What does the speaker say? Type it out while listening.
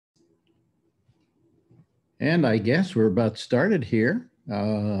And I guess we're about started here.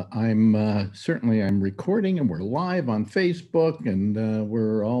 I'm recording and we're live on Facebook and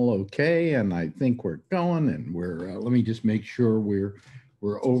we're all okay. And I think we're going and let me just make sure we're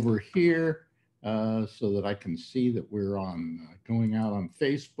over here so that I can see that we're on going out on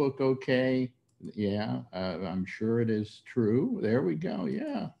Facebook. Okay. Yeah, I'm sure it is true. There we go.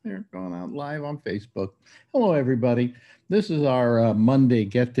 Yeah, they're going out live on Facebook. Hello, everybody. This is our Monday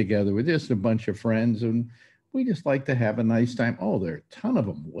get together with just a bunch of friends, and we just like to have a nice time. Oh, there are a ton of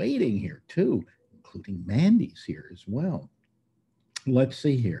them waiting here too, including Mandy's here as well. Let's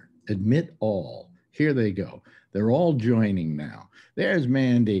see here. Admit all. Here they go. They're all joining now. There's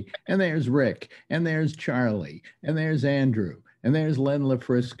Mandy, and there's Rick, and there's Charlie, and there's Andrew, and there's Len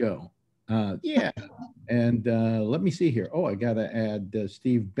LaFrisco. Yeah. And let me see here. Oh, I got to add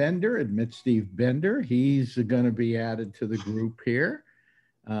Steve Bender. Admit Steve Bender. He's going to be added to the group here.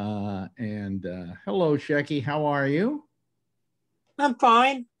 Hello, Shecky. How are you? I'm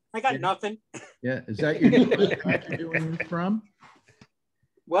fine. I got nothing. Yeah. Is that your new iPad you're doing this from?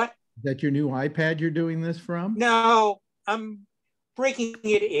 What? Is that your new iPad you're doing this from? No, I'm breaking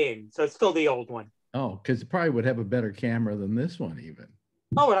it in. So it's still the old one. Oh, because it probably would have a better camera than this one even.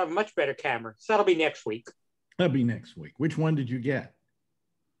 Oh, it'll have a much better camera. So that'll be next week. That'll be next week. Which one did you get?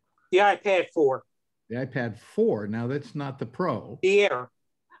 The iPad 4. The iPad 4. Now, that's not the Pro. The Air.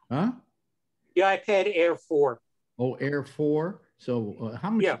 Huh? The iPad Air 4. Oh, Air 4. So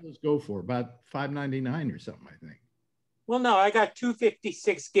how much do those go for? About $5.99 or something, I think. Well, no, I got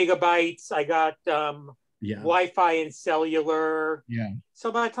 256 gigabytes. I got Wi-Fi and cellular. Yeah. So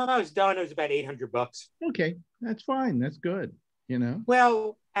by the time I was done, it was about $800. Okay, that's fine. That's good. You know.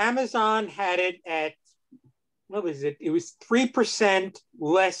 Well, Amazon had it at, what was it? It was 3%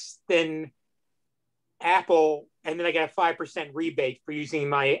 less than Apple, and then I got a 5% rebate for using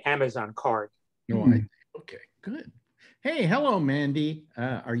my Amazon card. Okay, good. Hey, hello, Mandy.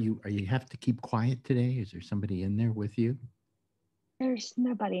 Are you have to keep quiet today? Is there somebody in there with you? There's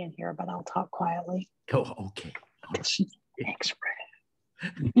nobody in here, but I'll talk quietly. Oh, okay. Thanks,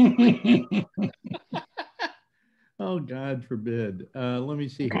 Fred. Oh, God forbid. Let me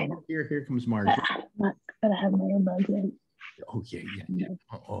see. Okay. Here comes Marjorie. I'm not gonna have my earbuds in. Oh, yeah.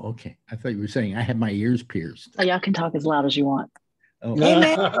 Oh, okay. I thought you were saying I had my ears pierced. Oh, y'all can talk as loud as you want. Oh. Hey,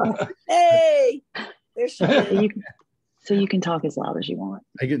 man. Hey. There's so you can talk as loud as you want.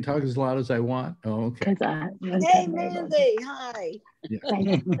 I can talk as loud as I want? Oh, okay. Hey, Mandy. Hi.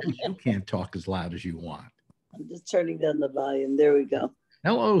 Yeah. You can't talk as loud as you want. I'm just turning down the volume. There we go.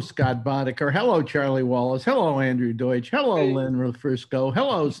 Hello, Scott Boddicker. Hello, Charlie Wallace. Hello, Andrew Deutsch. Hello, Lynn Frisco.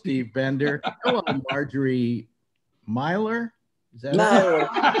 Hello, Steve Bender. Hello, Marjorie Myler. Is that Myler.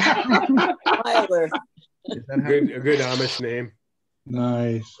 Is that a good Amish name.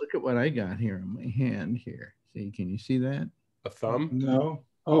 Nice. Look at what I got here on my hand here. See, can you see that? A thumb? No.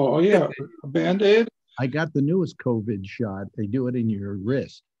 Oh yeah, a Band-Aid? I got the newest COVID shot. They do it in your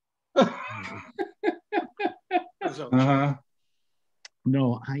wrist. Uh-huh.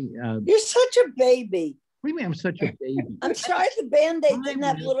 No, You're such a baby. What do you mean I'm such a baby? I'm sorry the Band-Aid didn't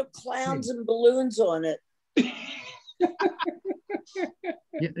have little clowns and balloons on it.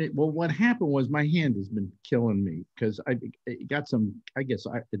 Well, what happened was my hand has been killing me because I got some,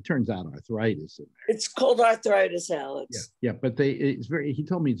 it turns out arthritis in there. It's called arthritis, Alex. Yeah, but he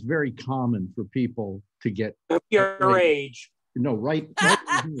told me it's very common for people to get your age. No, right.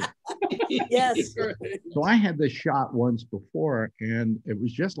 Yes. So I had this shot once before, and it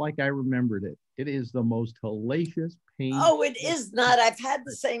was just like I remembered it. It is the most hellacious pain. Oh, it is not. I've had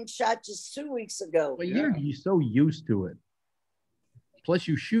the same shot just 2 weeks ago. Well, you're so used to it. Plus,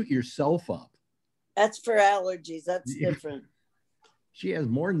 you shoot yourself up. That's for allergies. That's different. She has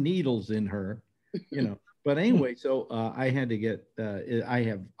more needles in her, you know. But anyway, so I had to get, I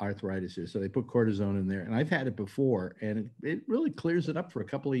have arthritis here, so they put cortisone in there. And I've had it before, and it really clears it up for a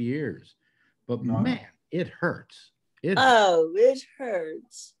couple of years. But man, it hurts. It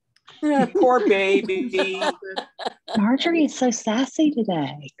hurts. Poor baby. Marjorie is so sassy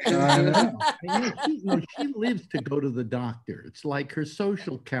today. I know. She lives to go to the doctor. It's like her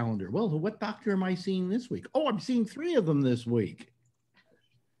social calendar. Well, what doctor am I seeing this week? Oh, I'm seeing 3 of them this week.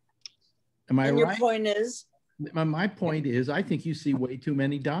 Am I right? Your point is? My point is, I think you see way too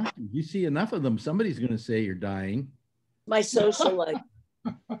many doctors. You see enough of them. Somebody's going to say you're dying. My social life.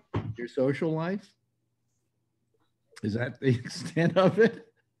 Your social life? Is that the extent of it?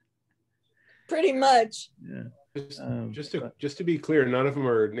 Pretty much. Yeah. Just to be clear, none of them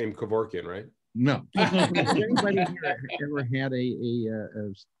are named Kevorkian, right? No. Has anybody here ever had a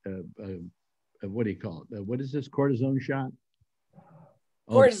what do you call it? What is this cortisone shot?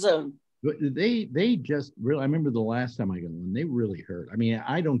 Cortisone. But they just really, I remember the last time I got one, they really hurt. I mean,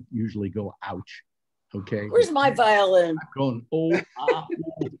 I don't usually go ouch. Okay. Where's my violin? I'm going, oh, ah,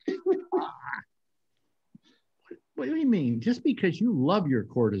 oh, ah. What do you mean? Just because you love your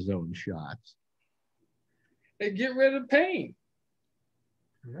cortisone shots. They get rid of pain.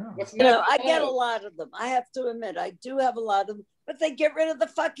 Yeah. What's You know, not I to get a love? lot of them. I have to admit, I do have a lot of them, but they get rid of the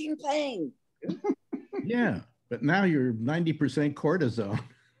fucking pain. Yeah. But now you're 90% cortisone.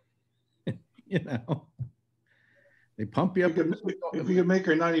 You know, they pump you up. If you could make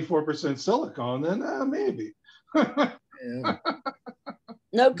her 94% silicone, then maybe. Yeah,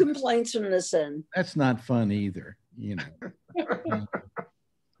 No complaints from this end. that's not fun either, you know.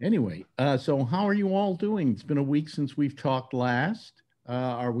 Anyway, so how are you all doing? It's been a week since we've talked last.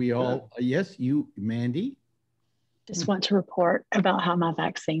 Are we all, yes, you, Mandy? Just want to report about how my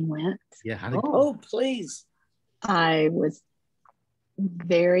vaccine went. Yeah, how did Oh, please. I was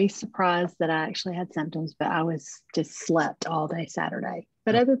very surprised that I actually had symptoms, but I was just slept all day Saturday.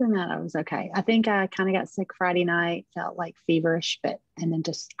 But other than that, I was okay. I think I kind of got sick Friday night, felt like feverish, and then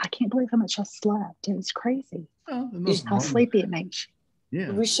just, I can't believe how much I slept. It was crazy how sleepy it makes Yeah.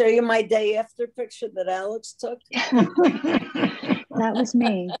 Did we show you my day after picture that Alex took? you. That was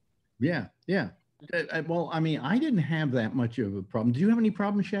me. Yeah, yeah. Well, I mean, I didn't have that much of a problem. Do you have any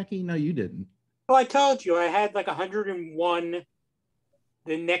problem, Shecky? No, you didn't. Well, I told you I had like 101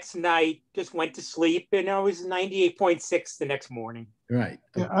 the next night, just went to sleep, and I was 98.6 the next morning. Right.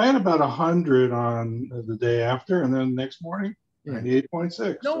 Yeah, I had about 100 on the day after, and then the next morning, Yeah.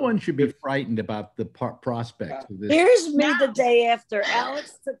 98.6. No one should be frightened about the prospects of this. Here's me the day after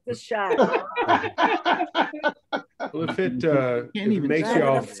Alex took the shot. Well, if it Can't even makes see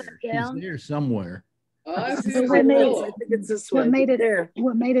y'all, her there. She's there somewhere. Oh, I see So the what made it- pillow. I think it's this way. What made it There.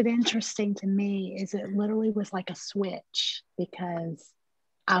 what made it interesting to me is it literally was like a switch, because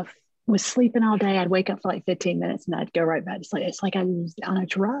I was sleeping all day. I'd wake up for like 15 minutes and I'd go right back to sleep. It's like I was on a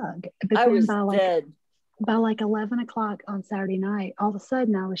drug. But I then was by dead. 11 o'clock on Saturday night, all of a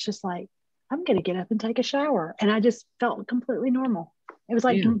sudden I was just like, I'm gonna get up and take a shower. And I just felt completely normal. It was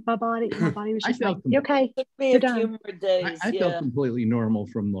like Yeah. my body was I just like, felt you okay? Took me You're a few done. more days. I yeah. felt completely normal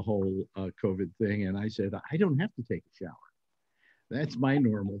from the whole COVID thing. And I said, I don't have to take a shower. That's my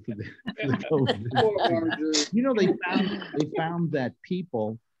normal for the Poor COVID. Marjorie. You know, they found that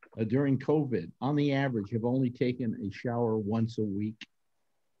people during COVID, on the average, have only taken a shower once a week.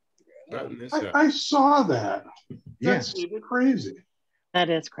 not in this, I saw that. Yes. That's crazy. That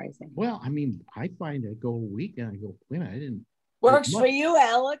is crazy. Well, I mean, I find I go a week and I go, wait a minute, I didn't. Works for you,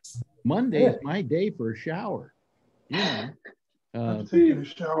 Alex. Monday is my day for a shower. You know. I'm taking a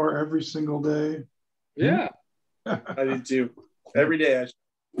shower every single day. Yeah, I did too. Every day.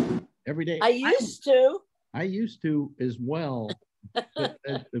 Every day. I used to. I used to as well. But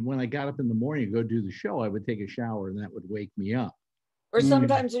when I got up in the morning to go do the show, I would take a shower and that would wake me up. Or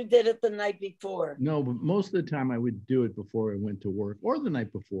sometimes we did it the night before. No, but most of the time I would do it before I went to work or the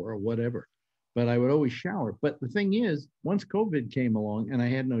night before or whatever. But I would always shower. But the thing is, once COVID came along and I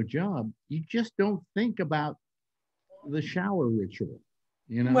had no job, you just don't think about the shower ritual,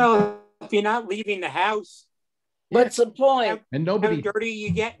 you know? Well, if you're not leaving the house, What's the point? And how nobody, dirty are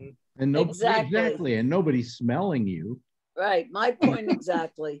you getting? and nobody, Exactly. exactly, and nobody's smelling you. Right. My point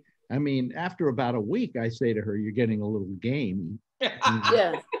exactly. I mean, after about a week, I say to her, you're getting a little game.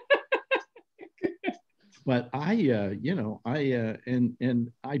 Yeah. But I, you know, I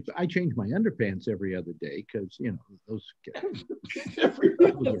change my underpants every other day because, you know, those are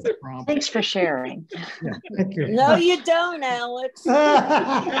a problem. Thanks for sharing. Yeah. Thank you. No, you don't, Alex.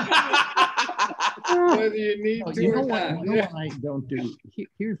 Whether you need Well, to you know or what? not. You know what I don't do?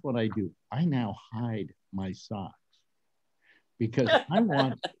 Here's what I do. I now hide my socks because I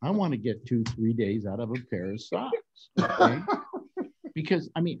want to get 2-3 days out of a pair of socks. Okay? Because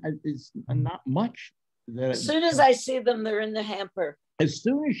I mean, it's not much. As soon as I see them, they're in the hamper. As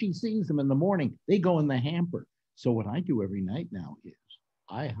soon as she sees them in the morning, they go in the hamper. So what I do every night now is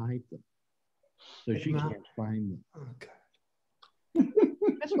I hide them so she can't find them. Okay.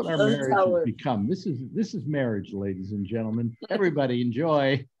 That's what our Don't marriage tell her. has become. This is marriage, ladies and gentlemen. Everybody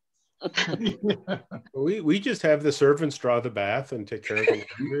enjoy. we just have the servants draw the bath and take care of the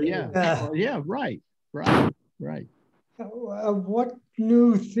laundry. Yeah. Yeah. Well, yeah. Right. What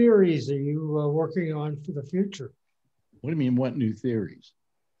new theories are you working on for the future? What do you mean? What new theories?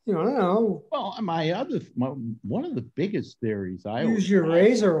 You know, I don't know. Well, one of the biggest theories I Use always your had,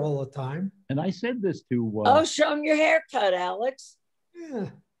 razor all the time. and I said this to Oh, show them your haircut, Alex. Yeah.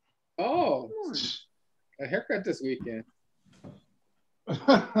 Oh, a haircut this weekend.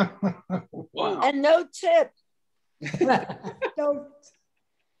 Wow. And no tip. Don't.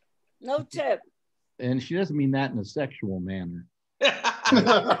 No tip. And she doesn't mean that in a sexual manner.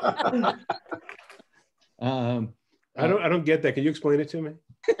 I don't get that. Can you explain it to me?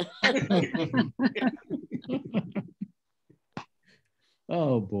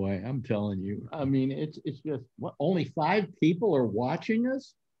 Oh boy, I'm telling you. I mean, it's just what, only 5 people are watching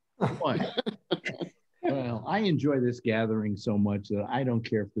us? What? Well, I enjoy this gathering so much that I don't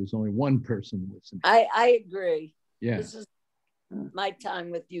care if there's only one person listening. I agree. Yeah. This is my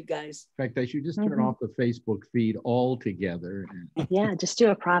time with you guys. In fact, I should just turn off the Facebook feed altogether. And, Yeah, just do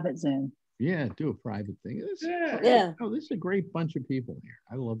a private Zoom. yeah, do a private thing. Yeah. Oh, this is a great bunch of people here.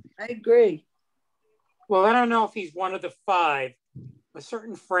 I love these. I agree. Well, I don't know if he's one of the 5. A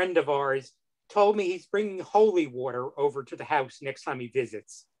certain friend of ours told me he's bringing holy water over to the house next time he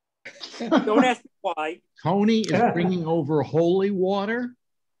visits. Don't ask me why. Tony is bringing over holy water.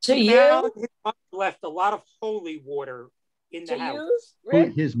 To He you? found his mother left a lot of holy water in the To house. you?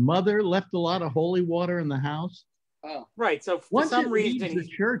 Rick? His mother left a lot of holy water in the house. Right. So for Once some it reason, leaves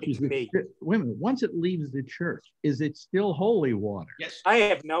the church, it's is it, me. wait a minute. Once it leaves the church, is it still holy water? Yes. I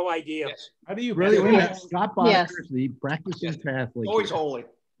have no idea. Yes. How do you Really? Wait a minute. Yes. Scott Yes. Bonner is the practicing Yes. Catholic. Always here. holy.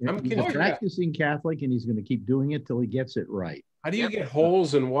 Yeah, I'm he's a confused. practicing Catholic, and he's going to keep doing it till he gets it right. How do you Yep. get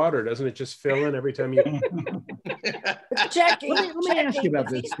holes in water? Doesn't it just fill in every time you? Jackie, Let me ask you about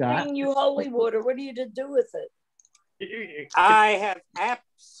if this, he's Scott. bringing you holy water, what are you to do with it? I have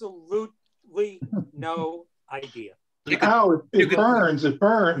absolutely no idea. Ow, it burns. It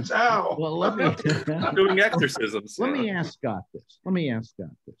burns. Ow. Well, let me I'm doing exorcisms. let me ask Scott this. Let me ask Scott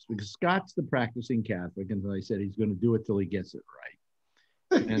this, because Scott's the practicing Catholic, and I said he's going to do it till he gets it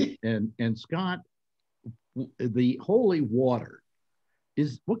right. And Scott, the holy water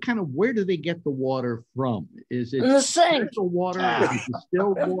is what kind of, where do they get the water from? Is it In the sink. special water? Is it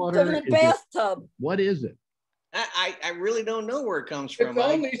distilled water? In the Is it- bathtub. what is it? I really don't know where it comes from. It's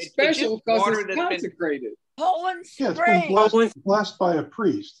only It's special just because water it's that's been- consecrated. Poland Yeah, it's Spring. been blessed by a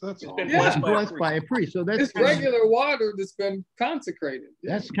priest. That's all. been Yeah. Blessed by a priest. So that's It's regular water that's been consecrated.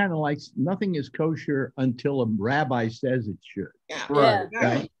 that's kind of like nothing is kosher until a rabbi says it should. Yeah. Yeah.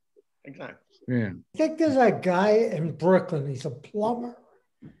 Exactly. Exactly. Yeah. I think there's a guy in Brooklyn, he's a plumber,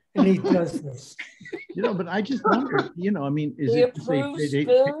 and he does this. You know, but I just wonder, you know, I mean, is He it approves food,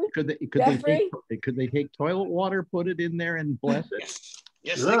 could they take toilet water, put it in there and bless it? Yes.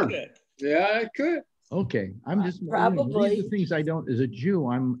 Yes, Sure. they could. Yeah, it could. Okay, I'm just Probably. these are things I don't. As a Jew,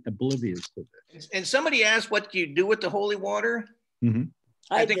 I'm oblivious to this. And somebody asked what you do with the holy water. Mhm.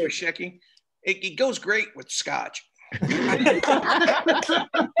 I think did. we're checking. It goes great with scotch. It's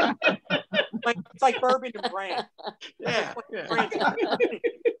like bourbon and brand. Yeah.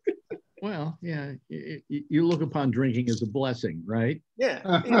 Well, yeah, you look upon drinking as a blessing, right? Yeah.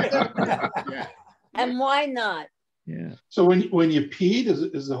 And why not? Yeah. So when you peed,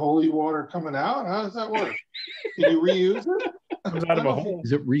 is the holy water coming out? How does that work? Can you reuse it? Comes out of a hole.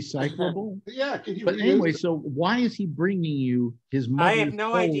 Is it recyclable? Yeah, can you But reuse anyway, it? so why is he bringing you his mother's I have no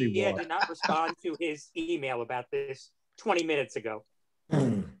holy idea. water? Did not respond to his email about this 20 minutes ago.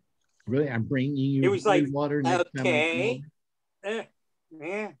 Really, I'm bringing you It was holy like, water. Next time I okay. come over?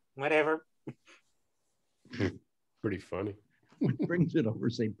 Yeah, whatever. Pretty funny. Brings it over,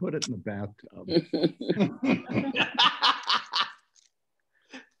 say, put it in the bathtub.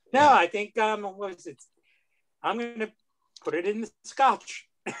 No, I think what was it? I'm gonna put it in the scotch.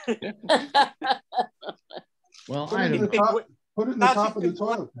 Well, Put I it in don't. the top, put it in the Not top of the just-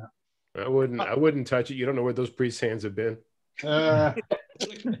 toilet now. I wouldn't touch it. You don't know where those priests' hands have been.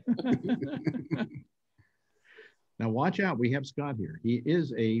 Now watch out. We have Scott here. He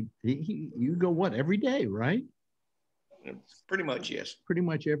is you go what every day, right? It's pretty much, yes. Pretty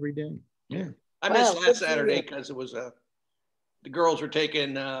much every day. Yeah. I Wow, missed good last for Saturday you. because it was the girls were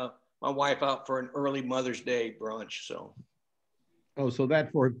taking my wife out for an early Mother's Day brunch. So Oh, so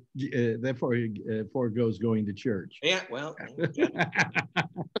that foregoes going to church. yeah, well,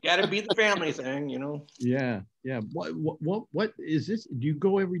 got to be the family thing, you know. Yeah. What is this? Do you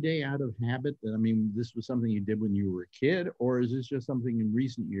go every day out of habit? I mean, this was something you did when you were a kid, or is this just something in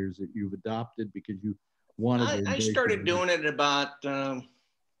recent years that you've adopted because you wanted to? I started doing it about in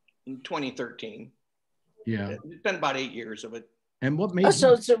 2013. Yeah. It's been about 8 years of it. And what made Oh,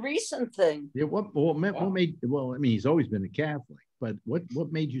 so it's a recent thing. yeah, what made well, I mean, he's always been a Catholic, but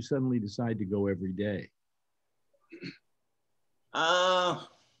what made you suddenly decide to go every day?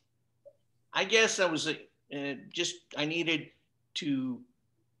 I guess I was I needed to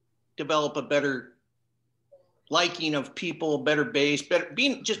develop a better liking of people, better base,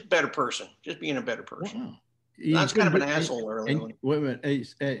 being a better person, just being a better person. Wow. I was kind of an couldn't do- asshole early on. Wait a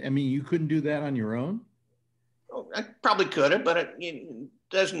minute. I mean, you couldn't do that on your own? I probably could have, but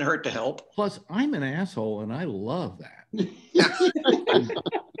doesn't hurt to help. Plus, I'm an asshole, and I love that.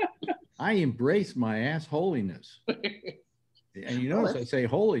 I embrace my assholiness. And you notice I say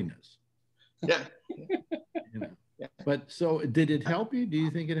holiness. Yeah. You know. But so, did it help you? Do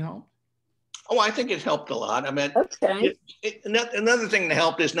you think it helped? Oh, I think it helped a lot. I mean, Okay. Another thing that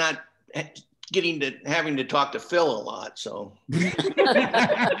helped is not having to talk to Phil a lot. So.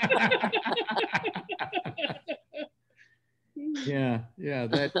 Yeah,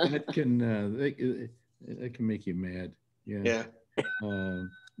 that can that can make you mad. Yeah.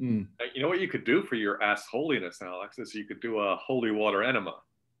 You know what you could do for your ass holiness, Alex, is you could do a holy water enema.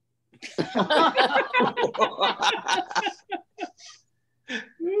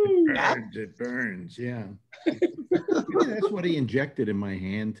 It burns. Yeah. Maybe that's what he injected in my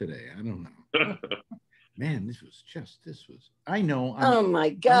hand today. I don't know. Man, this was. I know. Oh my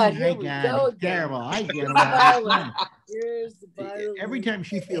God! Here we go again. Terrible. I get Here's it. the violin. Here's the violin. Every time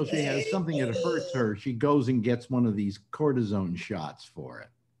she feels she has something that hurts her, she goes and gets one of these cortisone shots for it.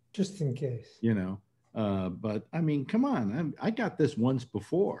 Just in case. You know. But I mean, come on. I got this once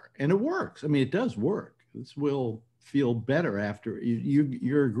before, and it works. I mean, it does work. This will feel better after.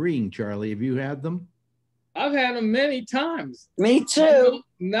 You're agreeing, Charlie. Have you had them? I've had them many times. Me too.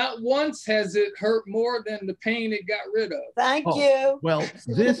 Not once has it hurt more than the pain it got rid of. Thank you. Well,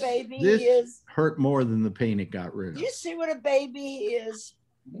 this hurt more than the pain it got rid of. You see what a baby is.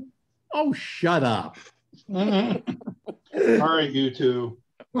 Oh, shut up. All right, you two.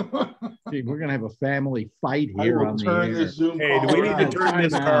 See, we're gonna have a family fight here on the air. Hey, do we need to turn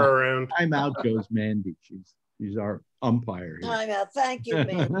this car around? I'm out goes Mandy. She's our umpire here. I'm out. Thank you,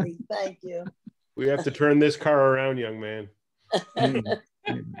 Mandy. Thank you. We have to turn this car around, young man.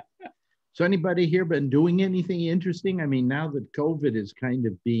 So anybody here been doing anything interesting? I mean, now that COVID is kind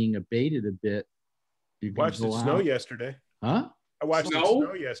of being abated a bit, you can watched it snow yesterday. Huh? I watched it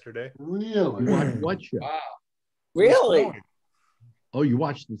snow yesterday. Really? You watched what show? Wow. Really? Oh, you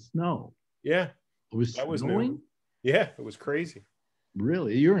watched the snow? Yeah. It was snowing? Yeah, it was crazy.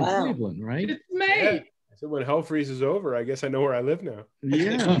 Really? You're in Cleveland, right? It's May. Yeah. So when hell freezes over, I guess I know where I live now.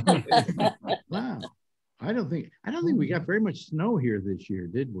 Yeah. Wow. I don't think we got very much snow here this year,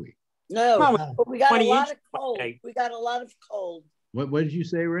 did we? No, but we got a lot of cold. Day. We got a lot of cold. What did you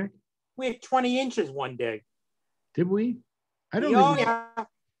say, Rick? We had 20 inches one day. Did we? I don't Oh, know. yeah.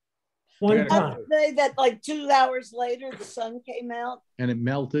 One time. I'd say that like 2 hours later, the sun came out And it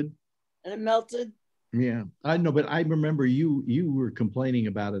melted. and it melted. Yeah, I know, but I remember you were complaining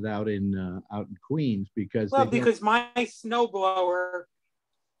about it out in Queens because my snowblower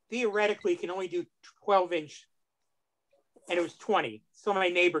theoretically can only do 12-inch, and it was 20. So my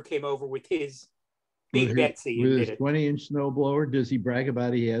neighbor came over with his Big Betsy and with did his it. 20-inch snowblower. Does he brag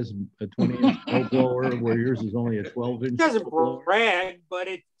about he has a 20-inch snowblower where yours is only a 12-inch? It doesn't brag, but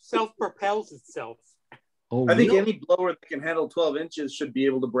it self-propels itself. Oh, I think any blower that can handle 12 inches should be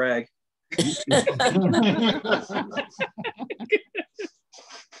able to brag.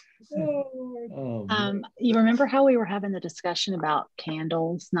 You remember how we were having the discussion about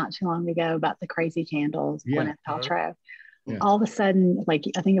candles not too long ago about the crazy candles, Gwyneth Paltrow? Yeah. All of a sudden, like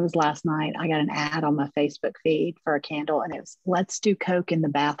I think it was last night, I got an ad on my Facebook feed for a candle, and it was "Let's do coke in the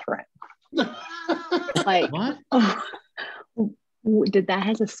bathroom." Like, what? Oh, did that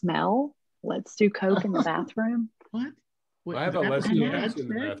has a smell? Let's do coke in the bathroom. What? I have a let's do coke in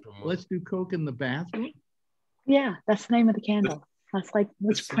the bathroom. Let's do coke in the bathroom. Yeah, that's the name of the candle. That's like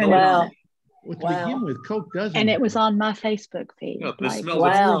let's print it on it. Well, to begin with, coke doesn't. And it was on my Facebook feed. No, the like, smell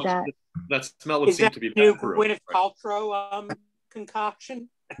that smell would seem to be new Gwyneth Paltrow concoction.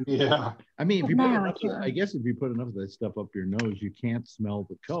 Yeah, I mean, if you I guess if you put enough of that stuff up your nose, you can't smell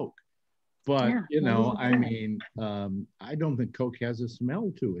the coke. But you know, I mean, I don't think coke has a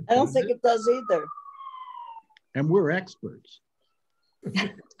smell to it. I don't think it does either. And we're experts.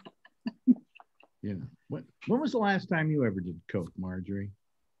 Yeah. When was the last time you ever did coke, Marjorie?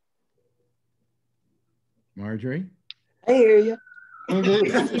 Marjorie? I hear you.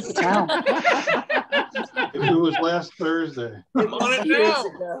 It was last Thursday. I'm on it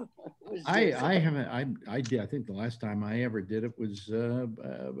now. I haven't. I did. I think the last time I ever did it was when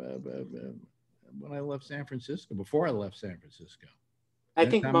I left San Francisco. Before I left San Francisco. I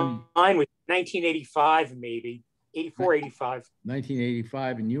think mine was 1985, maybe 84, 85.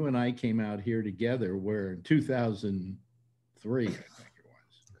 1985, and you and I came out here together. Where in 2003, I think it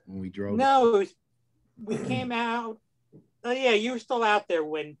was when we drove. No, we came out. Oh yeah, you were still out there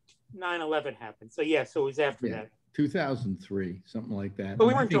when 9/11 happened. So yeah, so it was after that. 2003, something like that. But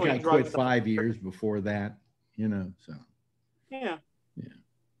we weren't doing I quit 5 years before that, you know. So yeah.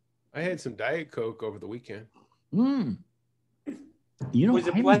 I had some Diet Coke over the weekend. You know, Was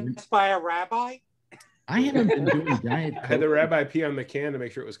it blessed by a rabbi? I haven't been doing Diet Coke. I had the rabbi pee on the can to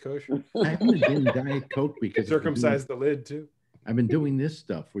make sure it was kosher. I haven't been doing Diet Coke because Circumcised the lid too. I've been doing this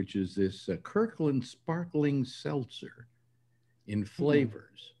stuff, which is this Kirkland sparkling seltzer in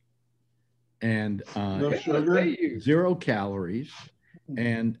flavors, and No sugar. 0 calories,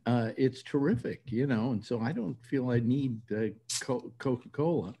 and it's terrific, you know. And so I don't feel I need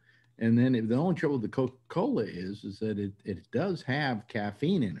Coca-Cola. And then the only trouble with the Coca-Cola is that it does have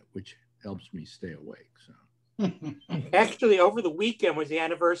caffeine in it, which helps me stay awake. So Actually, over the weekend was the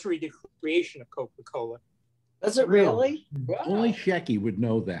anniversary of the creation of Coca-Cola. Does it really? Only Shecky would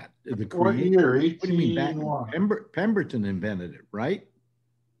know that. What year? What do you mean back? 18 Pemberton invented it, right?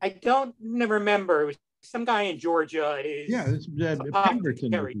 I don't remember. It was some guy in Georgia.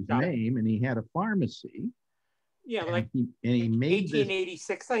 Pemberton was his name, and he had a pharmacy. Yeah, like he made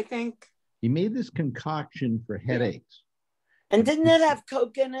 1886, I think. He made this concoction for headaches. And didn't it have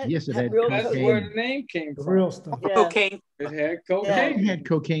Coke in it? Yes, it had real cocaine. That's where the name came from. Real stuff. Yeah. Cocaine. It had It cocaine. had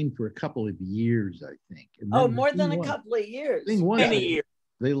cocaine for a couple of years, I think. And Oh, then more the than thing a was- couple of years. Thing was, Many years.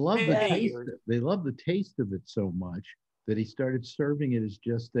 they loved the Many taste. years. They loved the taste of it so much that he started serving it as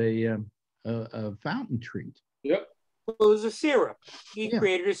just a fountain treat. Yep. It was a syrup. He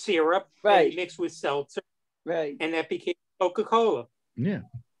created a syrup, Right, mixed with seltzer, right. and that became Coca-Cola. Yeah.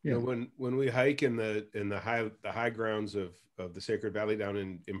 You know, when we hike in the high grounds of the Sacred Valley down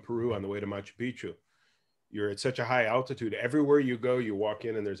in Peru on the way to Machu Picchu, you're at such a high altitude. Everywhere you go, you walk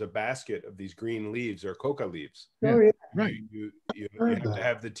in and there's a basket of these green leaves or coca leaves. Oh, yeah. Right. You have to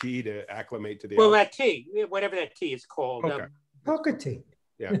have the tea to acclimate to the Well, altitude. that tea, whatever that tea is called. Coca. Coca tea.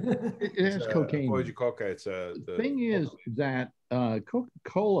 Yeah. It has cocaine. Koji coca. It's The thing is that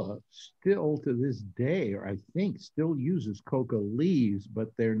Coca-Cola still to this day, or I think still uses coca leaves, but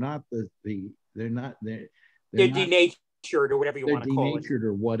they're not they're not denatured or whatever you want to call it. denatured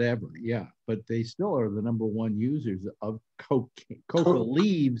or whatever. Yeah, but they still are the #1 users of coca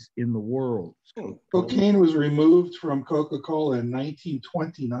leaves in the world. Cocaine was removed from Coca-Cola in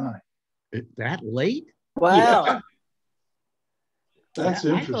 1929. That late? Wow. Yeah. That's I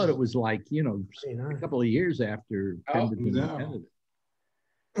interesting. thought it was like, you know, a couple of years after Pemberton invented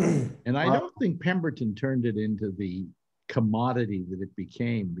it. And I don't think Pemberton turned it into the commodity that it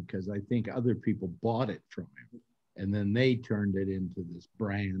became, because I think other people bought it from him. And then they turned it into this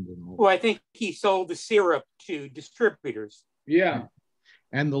brand and all. Well, I think he sold the syrup to distributors. Yeah.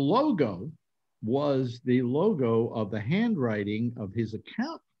 And the logo was the logo of the handwriting of his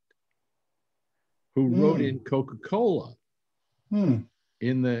accountant, who wrote in Coca-Cola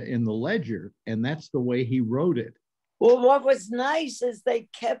in the ledger, and that's the way he wrote it. Well, what was nice is they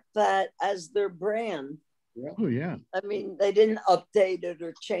kept that as their brand. Oh yeah. I mean, they didn't update it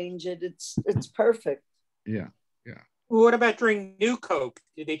or change it. It's perfect. Yeah. Well, what about during New Coke?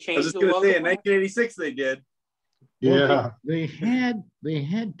 Did they I change was just the gonna logo? say in 1986 they did. Well, they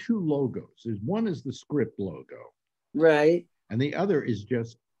had two logos. There's one is the script logo, right, and the other is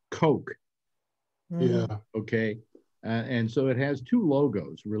just Coke. Yeah. Okay. And so it has two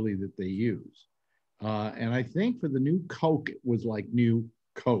logos really that they use. And I think for the New Coke, it was like New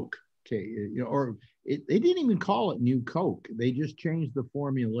Coke. Okay. You know, or they didn't even call it New Coke. They just changed the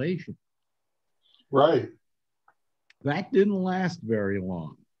formulation. Right. That didn't last very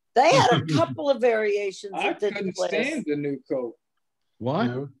long. they had a couple of variations I that didn't couldn't last. stand the new Coke.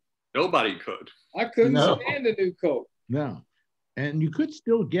 What? Nobody could. I couldn't No. stand the new Coke. No. And you could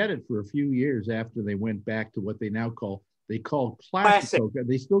still get it for a few years after they went back to what they now call classic Coke. Are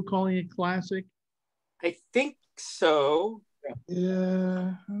they still calling it classic? I think so.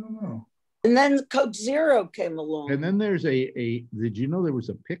 Yeah, I don't know. And then Coke Zero came along. And then there's did you know there was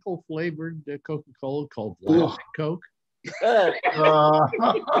a pickle flavored Coca-Cola called Classic Coke? Uh,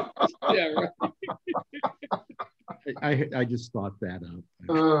 Yeah, right. I just thought that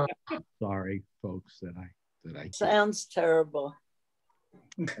up. Sorry, folks, that I sounds terrible.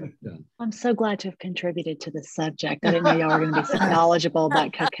 I'm so glad to have contributed to the subject. I didn't know y'all were going to be so knowledgeable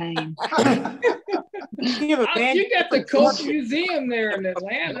about cocaine. You got the Coke Museum there in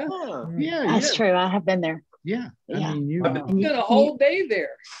Atlanta. Yeah, That's true. I have been there. Yeah. Yeah. I mean, you Spent a whole day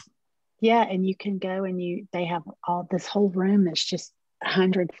there. Yeah, and you can go and they have all this whole room that's just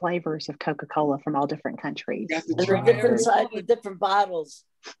 100 flavors of Coca-Cola from all different countries. Got to And try the different every size, one. the different bottles.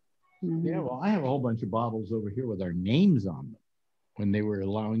 Yeah, well, I have a whole bunch of bottles over here with our names on them when they were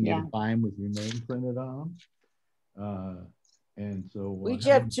allowing you to buy them with your name printed on them. And so We each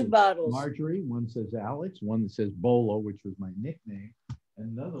have two bottles. Marjorie, one says Alex, one that says Bolo, which was my nickname,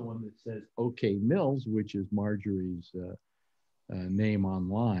 and another one that says OK Mills, which is Marjorie's name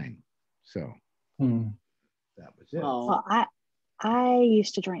online. So that was it. Well, I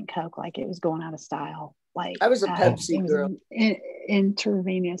used to drink Coke like it was going out of style. Like I was a Pepsi it was girl.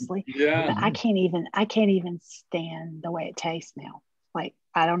 Intravenously. Yeah. But I can't even stand the way it tastes now. Like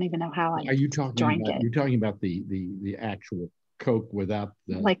I don't even know how I Are you talking drank about? it. You're talking about the actual Coke without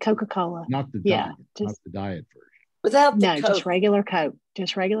the Like Coca-Cola. not the Yeah, diet, just not the diet version. Without the no, Coke. just regular Coke.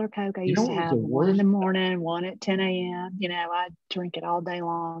 Just regular Coke. I You used know to what was have the one in the worst? morning, one at 10 a.m. You know, I drink it all day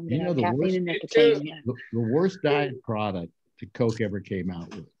long. You know the caffeine worst. and Me nicotine. too. You know. The worst diet product that Coke ever came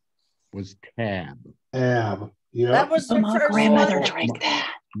out with was Tab. Ab. Yeah. That was Oh, the my first grandmother one. drank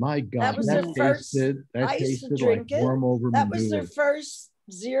that. My God, was their tasted I used to like drink it. warm over That was manure. their first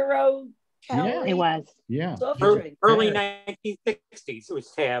 0 calorie It was. Yeah. soft Early, drink. early 1960s, it was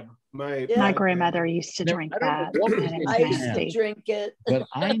Tab. My Yeah. My dad- grandmother used to Now, drink I don't know that, what was and it in was I used to nasty. drink it. But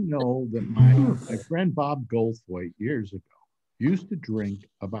I know that my friend Bob Goldthwait years ago used to drink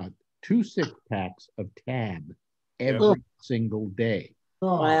about 2 6-packs of Tab every single day.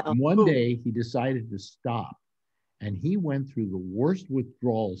 Wow. And one day he decided to stop, and he went through the worst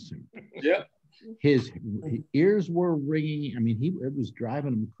withdrawal symptoms. Yeah. His ears were ringing. I mean, it was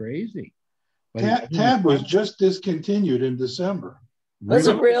driving him crazy. But Tab was just discontinued in December. Was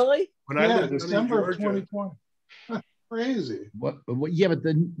it really? When I Yeah, lived down in December of Georgia, 2020. Crazy. What? Yeah, but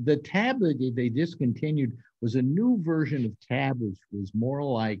the Tab that they discontinued was a new version of Tab, which was more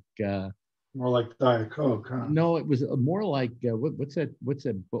like. More like Diet Coke, huh? No, it was more like what's that? What's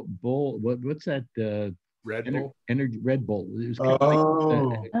that bull? What's that? Red Bull. Energy Red Bull. It was Oh.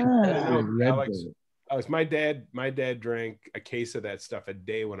 competitive Red Alex, Bull. Alex, my dad drank a case of that stuff a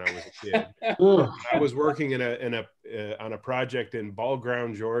day when I was a kid. Ugh. I was working on a project in Ball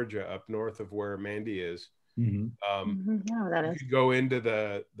Ground, Georgia, up north of where Mandy is. Mhm. No, that You is. could go into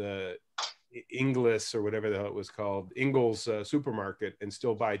the Inglis or whatever the hell it was called, Ingles supermarket, and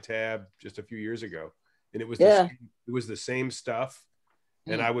still buy Tab just a few years ago, and it was the same stuff.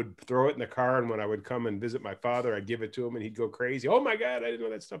 And I would throw it in the car, and when I would come and visit my father, I'd give it to him, and he'd go crazy. Oh my God, I didn't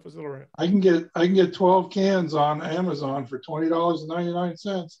know that stuff was still around. I can get 12 cans on Amazon for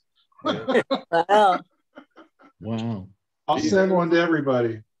 $20.99. Wow. Wow. I'll send one to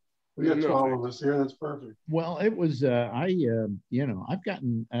everybody. We got No, 12 of us here. That's perfect. Well, it was I've kind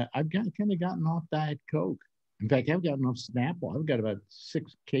of gotten off Diet Coke. In fact, I've gotten off Snapple. I've got about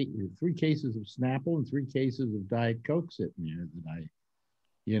 3 cases of Snapple and 3 cases of Diet Coke sitting there that I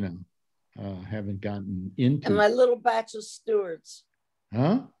haven't gotten into. And my little batch of Stewart's.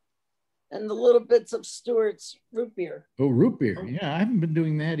 Huh? And the little bits of Stewart's root beer. Oh, root beer. Yeah, I haven't been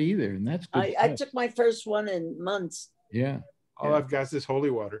doing that either, and that's good. I took my first one in months. Yeah. All I've got is this holy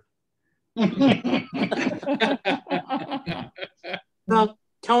water. Well,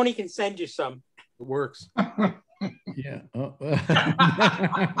 Tony can send you some. It works. Yeah.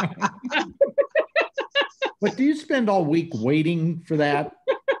 But do you spend all week waiting for that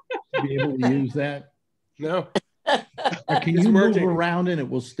to be able to use that? No. Or can you move around and it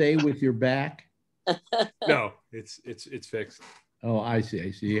will stay with your back? No, it's fixed. Oh, I see.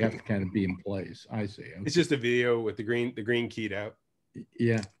 I see. You have to kind of be in place. I see. Okay. It's just a video with the green keyed out.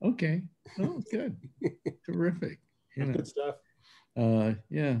 Yeah. Okay. Oh, good. Terrific. Good stuff.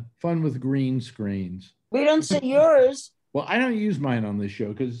 Yeah. Fun with green screens. We don't see yours. Well, I don't use mine on this show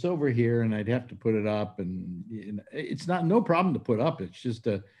because it's over here and I'd have to put it up, and it's no problem to put up. It's just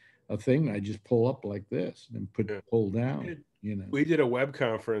a thing I just pull up like this and pull down. We did a web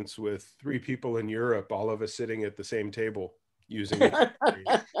conference with 3 people in Europe, all of us sitting at the same table using it.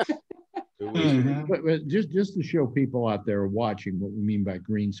 But just to show people out there watching what we mean by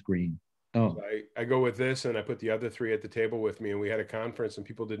green screen. Oh, I go with this, and I put the other 3 at the table with me, and we had a conference, and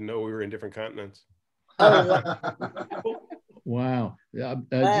people didn't know we were in different continents. Wow.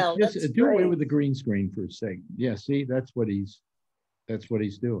 Wow, just do away with the green screen for a second. Yeah, see, that's what he's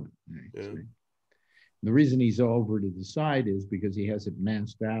doing. Yeah. The reason he's over to the side is because he has it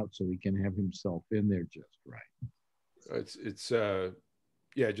masked out so he can have himself in there just right. It's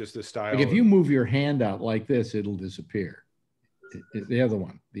just the style. Like if you move your hand out like this, it'll disappear. The other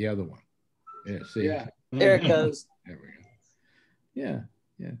one. Yeah, see? Yeah. There it goes. There we go.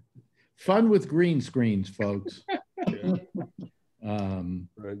 Yeah. Fun with green screens, folks.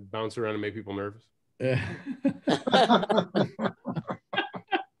 Bounce around and make people nervous. Yeah,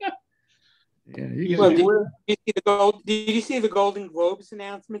 did you see the Golden Globes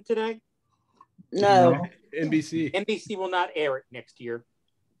announcement today? No. NBC. NBC will not air it next year.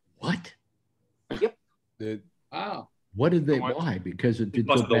 What? Yep. Wow. What did they? Why? Because it did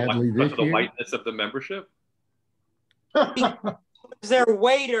so badly this the year? whiteness of the membership? They're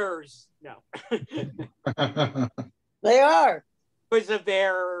waiters. No. They are. Because of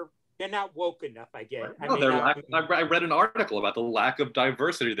their they're not woke enough. I guess. No, I read an article about the lack of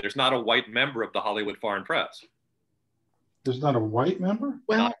diversity. There's not a white member of the Hollywood Foreign Press. There's not a white member?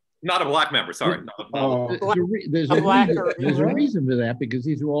 Well, not a black member. Sorry. There's a reason for that, because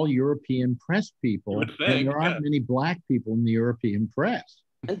these are all European press people, and there aren't many black people in the European press.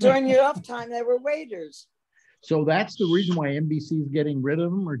 And during your off time, they were waiters. So that's the reason why NBC is getting rid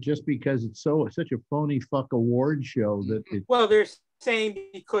of them, or just because it's such a phony fuck award show that it. Well, they're saying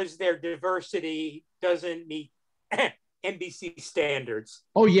because their diversity doesn't meet NBC standards.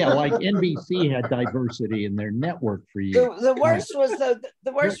 Oh yeah, like NBC had diversity in their network for years. The worst was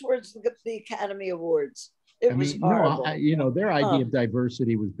the worst was the Academy Awards. It was horrible. No, you know, their idea of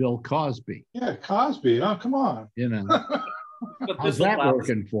diversity was Bill Cosby. Yeah, Cosby. Oh, come on. You know. But how's that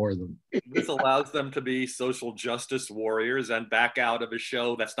working for them? This allows them to be social justice warriors and back out of a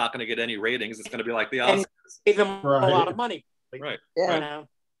show that's not going to get any ratings. It's going to be like the Oscars. And give them a lot of money. Right. Yeah. You know?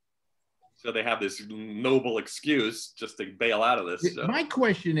 So they have this noble excuse just to bail out of this. So. My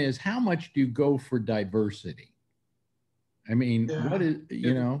question is, how much do you go for diversity? I mean, what is,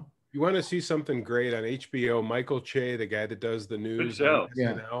 you know? You want to see something great on HBO, Michael Che, the guy that does the news. Good show.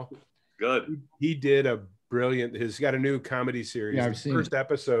 SNL, Good. He did a brilliant, he's got a new comedy series. Yeah, I've seen first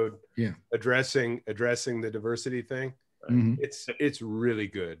episode addressing the diversity thing. Mm-hmm. It's really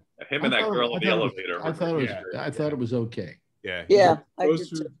good. Him and that girl in the elevator. I thought it was okay. Yeah. Yeah. I don't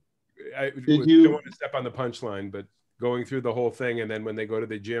want to step on the punchline, but going through the whole thing, and then when they go to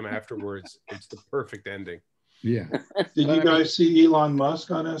the gym afterwards, it's the perfect ending. Yeah. Did you guys see Elon Musk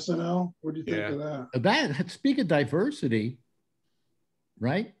on SNL? What do you think of that? That, speak of diversity,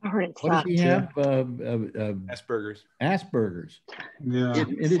 right? I heard it What does he have? Asperger's. Asperger's. Yeah.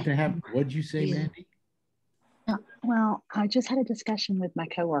 It to have, what'd you say, Mandy? Well, I just had a discussion with my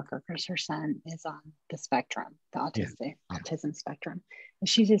coworker because her son is on the spectrum, the autism spectrum. And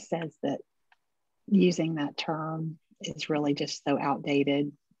she just says that using that term is really just so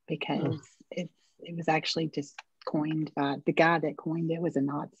outdated because it was actually just coined by the guy that coined it was a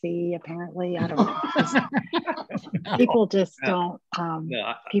Nazi, apparently. I don't know. People just don't,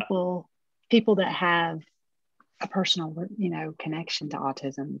 people that have a personal, connection to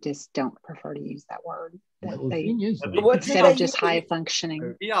autism just don't prefer to use that word. Instead of just high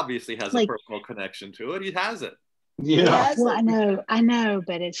functioning. He obviously has a personal connection to it. He has it. Yeah. Well, I know,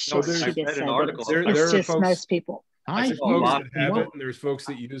 but it's just she just said it's just folks, most people. There's folks that have it, and there's folks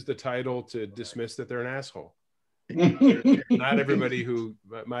that use the title to dismiss that they're an asshole. Not everybody who.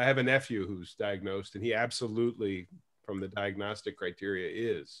 I have a nephew who's diagnosed, and he absolutely, from the diagnostic criteria,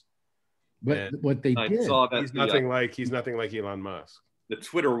 is. But what they did, he's nothing like Elon Musk. The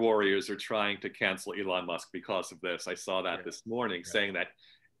Twitter warriors are trying to cancel Elon Musk because of this. I saw that this morning, saying that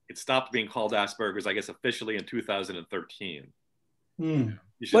it stopped being called Asperger's, I guess, officially in 2013.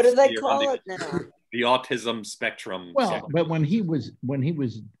 What do they call it now? The autism spectrum. Well, but when he was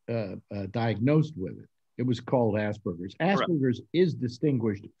diagnosed with it, it was called Asperger's. Asperger's is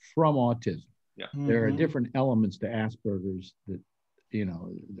distinguished from autism. Yeah. There are different elements to Asperger's that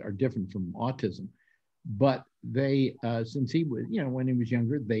are different from autism. But they, since he was, when he was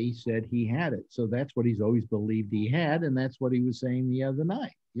younger, they said he had it. So that's what he's always believed he had, and that's what he was saying the other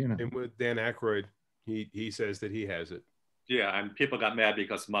night. And with Dan Aykroyd, he says that he has it. Yeah, and people got mad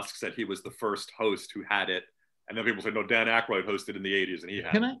because Musk said he was the first host who had it, and then people said, no, Dan Aykroyd hosted in the 80s, and he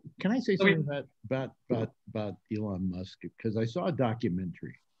had it. Can I say something about Elon Musk? Because I saw a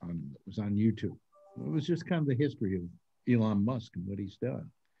documentary it was on YouTube. It was just kind of the history of Elon Musk and what he's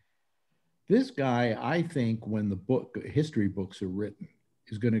done. This guy, I think, when the history books are written,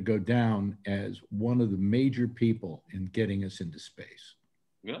 is going to go down as one of the major people in getting us into space.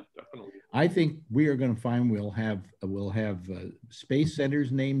 Yeah, definitely. I think we are going to find we'll have space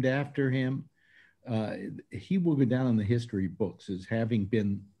centers named after him. He will go down in the history books as having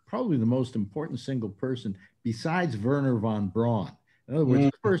been probably the most important single person besides Werner von Braun. In other words,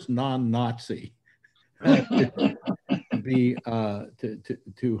 the first non-Nazi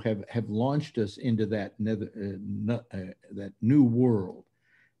to have launched us into that new world.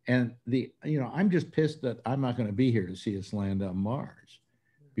 And I'm just pissed that I'm not going to be here to see us land on Mars,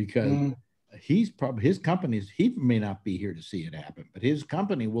 because he may not be here to see it happen, but his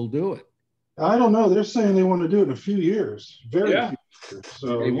company will do it. I don't know. They're saying they want to do it in a few years. Few years.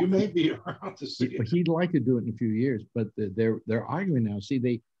 So you may be around to see it. He'd like to do it in a few years, but they're arguing now. See,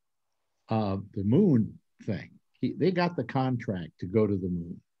 the moon thing. They got the contract to go to the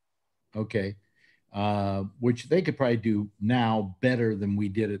moon, okay, which they could probably do now better than we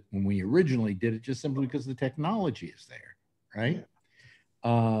did it when we originally did it, just simply because the technology is there, right?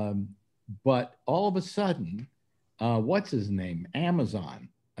 Yeah. But all of a sudden, what's his name? Amazon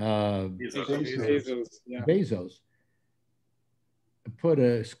Bezos, yeah. Bezos put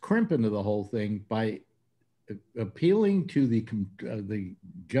a crimp into the whole thing by appealing to the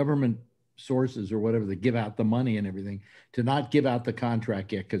government sources or whatever that give out the money and everything to not give out the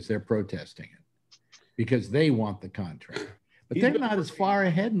contract yet because they're protesting it because they want the contract. But they're not as far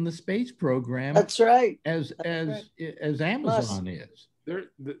ahead in the space program. That's right. As Amazon is.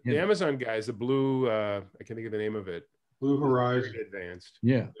 The Amazon guys, the Blue, I can't think of the name of it. Blue Horizon. Very advanced.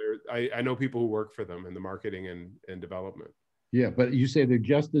 Yeah. I know people who work for them in the marketing and development. Yeah, but you say they're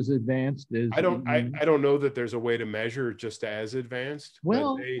just as advanced as I don't know that there's a way to measure just as advanced.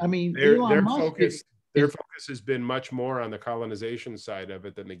 Well, I mean, their focus has been much more on the colonization side of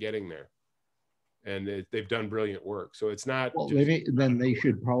it than the getting there. And they've done brilliant work. So it's not. Well, then they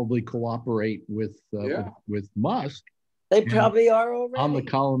should probably cooperate with Musk. They probably are already on the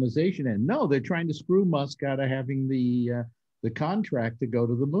colonization end. No, they're trying to screw Musk out of having the contract to go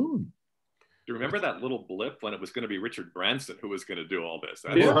to the moon. Do you remember that little blip when it was going to be Richard Branson who was going to do all this?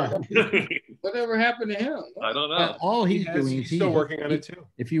 Yeah. Whatever happened to him? I don't know. All he's doing is he's still working on it too.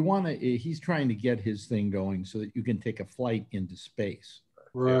 If you want to, he's trying to get his thing going so that you can take a flight into space.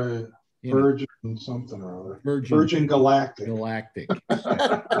 Right. You Virgin something or other. Virgin Galactic. Galactic.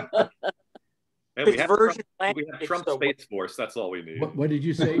 Hey, we have Trump Space Force. That's all we need. What did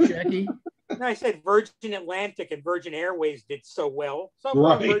you say, Jackie? No, I said Virgin Atlantic and Virgin Airways did so well. So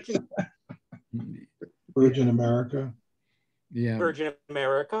right. Virgin America. Yeah. Virgin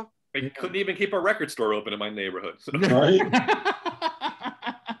America. You couldn't even keep a record store open in my neighborhood. So. Right.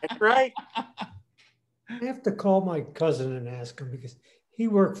 That's right. I have to call my cousin and ask him because he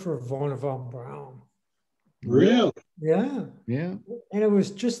worked for Vaughan von Braun. Really? Yeah. Yeah. And it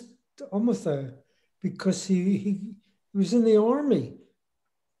was just almost because he was in the army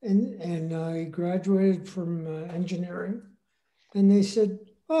and he graduated from engineering, and they said,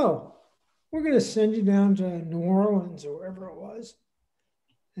 "Oh, we're going to send you down to New Orleans or wherever it was,"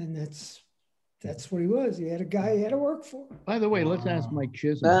 and that's what he was. He had a guy he had to work for. By the way, let's ask Mike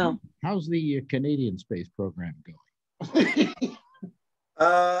Chisholm. Wow. How's the Canadian space program going?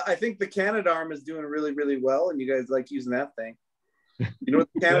 I think the Canadarm is doing really, really well, and you guys like using that thing. You know what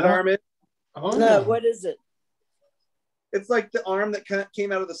the Canadarm is? Oh, no, what is it? It's like the arm that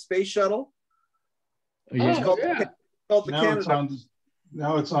came out of the space shuttle. Yeah. It's called the Canadarm.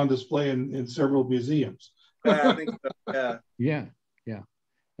 Now it's on display in several museums. I think so, yeah. Yeah.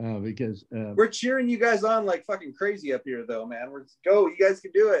 Because we're cheering you guys on like fucking crazy up here, though, man. Let's go. You guys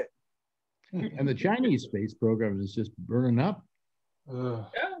can do it. And the Chinese space program is just burning up. That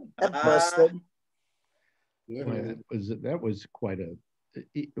was quite a.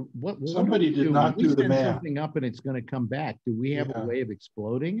 Somebody did not do the math. Something up and it's going to come back. Do we have a way of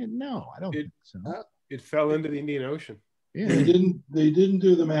exploding it? No, I don't think so. It fell into the Indian Ocean. Yeah. They didn't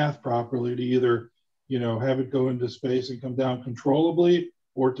do the math properly to either, have it go into space and come down controllably,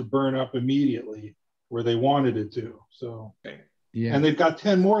 or to burn up immediately where they wanted it to. So, yeah. And they've got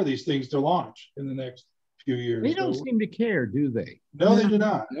 10 more of these things to launch in the next few years. They don't seem to care, do they? No, they do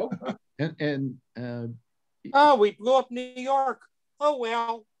not. Nope. Oh, we blew up New York. Oh,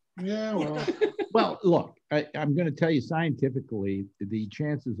 well. Yeah, well. Well, look, I'm going to tell you scientifically, the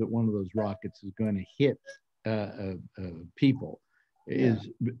chances that one of those rockets is going to hit people is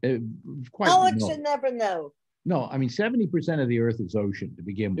quite Alex, remote. you never know. No, I mean, 70% of the Earth is ocean to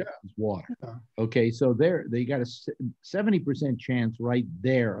begin with, is water. Yeah. Okay, so they got a 70% chance right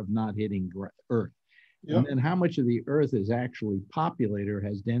there of not hitting Earth. Yep. And then how much of the Earth is actually populated or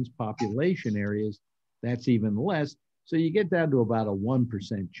has dense population areas? That's even less. So you get down to about a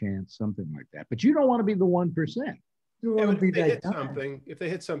 1% chance, something like that. But you don't want to be the 1%. You want to be that if they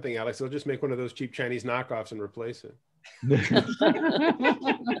hit something, Alex, they'll just make one of those cheap Chinese knockoffs and replace it.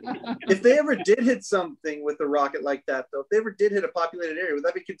 If they ever did hit something with a rocket like that, though, if they ever did hit a populated area, would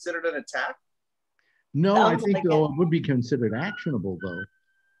that be considered an attack? No, I think it would be considered actionable, though.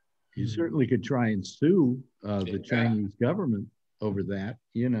 You certainly could try and sue the Chinese government over that,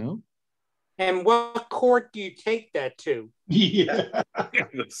 And what court do you take that to? Yeah.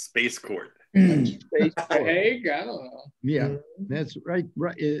 The space court. Space court. Hague? I don't know. Yeah, that's right.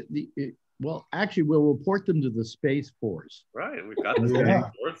 Right. Well, actually, we'll report them to the Space Force. Right. We've got the Space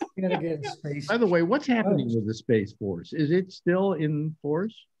Force. You gotta get space. By the way, what's happening with the Space Force? Is it still in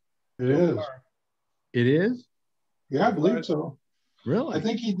force? It is. It is? Yeah, I believe so. Really? I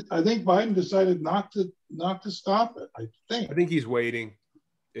think Biden decided not to stop it. I think he's waiting.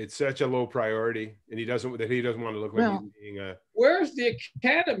 It's such a low priority, and he doesn't want to look like he's being a. Where's the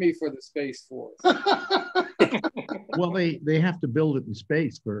Academy for the Space Force? Well, they have to build it in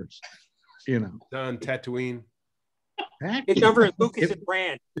space first, On Tatooine. It's over at Lucas's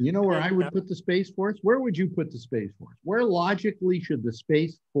Ranch. You know where I would put the Space Force? Where would you put the Space Force? Where logically should the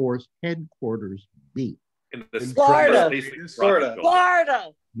Space Force headquarters be? In the Florida. Florida. Florida.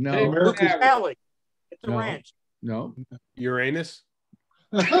 No, Lucas Valley. It's a No. ranch. no, Uranus.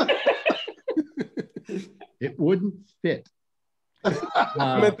 it wouldn't fit.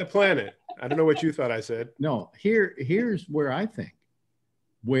 I meant the planet. I don't know what you thought I said. No, here's where I think,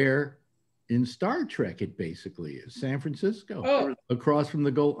 where in Star Trek it basically is San Francisco, Oh. across from the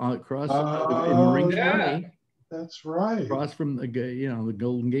in Oh, Marin yeah. County, That's right. across from the the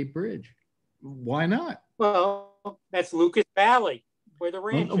Golden Gate Bridge. Why not? Well, that's Lucas Valley, where the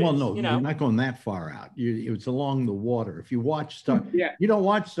ranch Well, is. no, You know, you're not going that far out. It's along the water. If you watch Yeah. you don't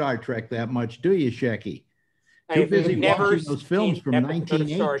watch Star Trek that much, do you, Shecky? Too I've busy never watching those films seen from an episode of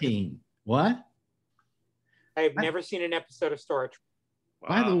Star Trek. 1918. What? I've never seen an episode of Star Trek.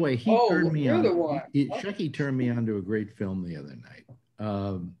 By the way, he Oh, turned me you're on. the one. Shecky turned me on to a great film the other night.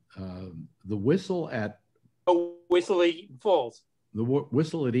 The Whistle at Oh, Whistling Falls.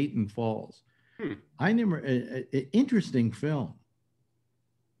 Whistle at Eaton Falls. I never. Interesting film.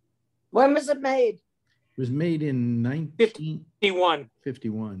 When was it made? It was made in 1951.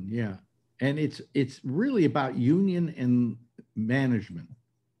 51. Yeah, and it's really about union and management.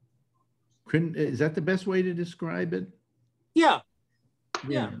 Is that the best way to describe it? Yeah.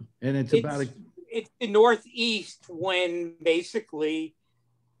 Yeah. And it's about it's the Northeast when basically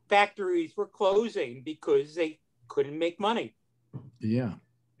factories were closing because they couldn't make money. Yeah.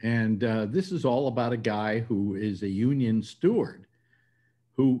 And this is all about a guy who is a union steward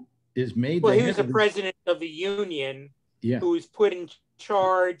who is made. Well, he was the president of the union who was put in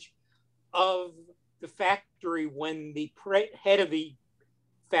charge of the factory when the head of the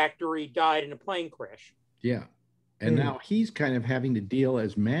factory died in a plane crash. Yeah. And now he's kind of having to deal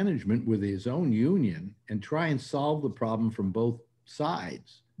as management with his own union and try and solve the problem from both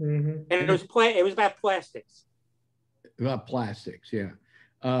sides. Mm-hmm. And it was about plastics. About plastics, yeah.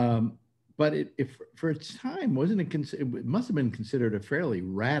 But if for its time, it must have been considered a fairly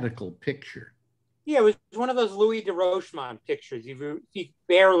radical picture. Yeah, it was one of those Louis de Rochemont pictures. You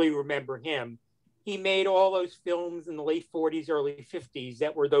barely remember him. He made all those films in the late 40s, early 50s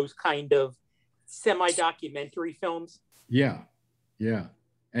that were those kind of semi-documentary films. Yeah, yeah.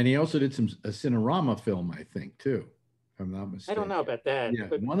 And he also did a Cinerama film, I think, too, if I'm not mistaken. I don't know about that. Yeah,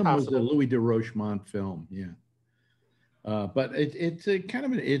 but one of them was a possible. Louis de Rochemont film, yeah. But it's a kind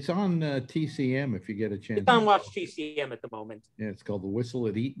of it's on TCM if you get a chance. It's on Watch TCM at the moment. Yeah, it's called The Whistle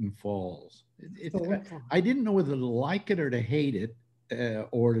at Eaton Falls. I didn't know whether to like it or to hate it,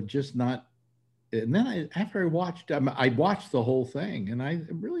 or to just not. And then after I watched the whole thing, and I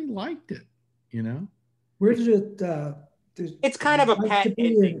really liked it. You know, Where did it? It's kind of a patent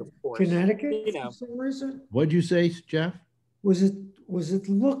ending, of course. Connecticut, You know. for some reason. What'd you say, Jeff? Did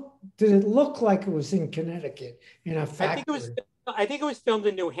it look like it was in Connecticut in a factory? I think it was filmed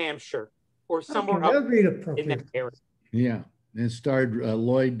in New Hampshire or somewhere Okay, up that'd be in appropriate. that area. Yeah, and it starred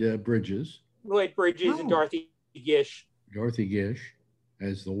Lloyd Bridges, Lloyd Bridges and Dorothy Gish. Dorothy Gish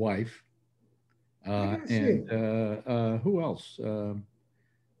as the wife, I see. and who else?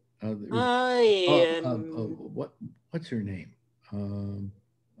 What's her name? I'm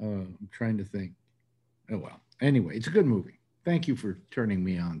trying to think. Oh well. Anyway, it's a good movie. Thank you for turning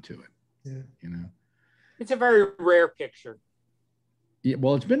me on to it. Yeah. You know. It's a very rare picture. Yeah.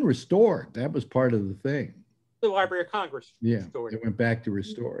 Well, it's been restored. That was part of the thing. The Library of Congress restored They it. went back to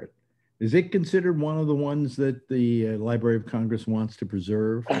restore it. Is it considered one of the ones that the Library of Congress wants to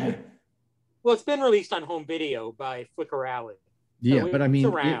preserve? Well, it's been released on home video by Flickr Alley. Yeah, So but I it's mean,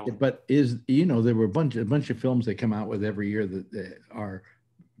 around. there were a bunch of films they come out with every year that are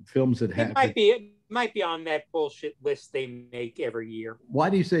films that have. It might be on that bullshit list they make every year.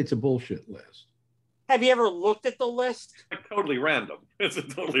 Why do you say it's a bullshit list? Have you ever looked at the list? Totally random. It's a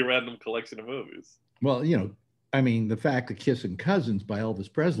totally random collection of movies. Well, I mean, the fact that Kissing Cousins by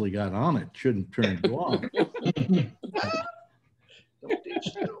Elvis Presley got on it shouldn't turn you off.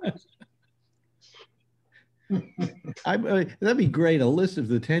 That'd be great. A list of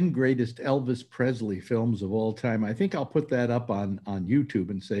the 10 greatest Elvis Presley films of all time. I think I'll put that up on YouTube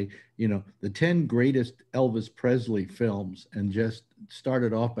and say, the 10 greatest Elvis Presley films, and just start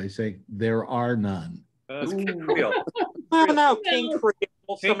it off by saying there are none. King Creole. Oh no, King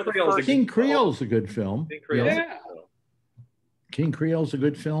Creole. King Creole's a good film. King Creole. Yeah. King Creole's a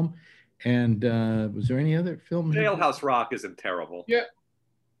good film. And was there any other film? Jailhouse Rock isn't terrible. Yeah.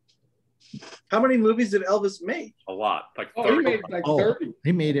 How many movies did Elvis make? A lot. Like Oh, 30. he made like 30.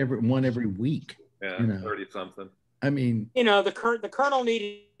 He made one every week. Yeah, 30 something. I mean, The Colonel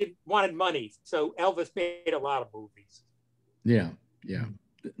wanted money, so Elvis made a lot of movies. Yeah, yeah.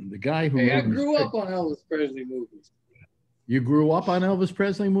 The guy who Hey, I wrote his grew pic- up on Elvis Presley movies. You grew up on Elvis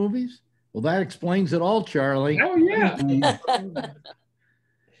Presley movies? Well, that explains it all, Charlie. Oh yeah.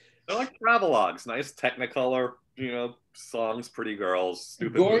 They're like travelogues, nice Technicolor, songs, pretty girls,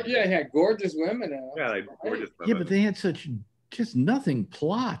 stupid. Yeah, he had gorgeous women in it. Yeah, they gorgeous Yeah, women. but they had such just nothing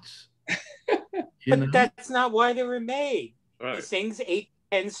plots. But that's not why they were made. Right. He sings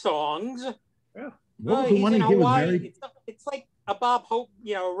 8-10 songs. Yeah. What was the He's one in he did with Hawaii. Mary? It's like a Bob Hope,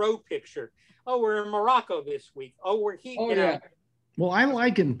 road picture. Oh, we're in Morocco this week. Oh, we're here. Oh yeah. Well, I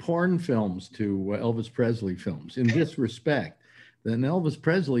liken porn films to Elvis Presley films in this respect. That in Elvis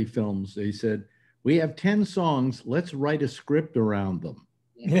Presley films, they said, we have 10 songs, let's write a script around them.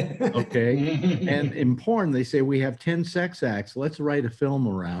 Okay. And in porn, they say we have 10 sex acts, let's write a film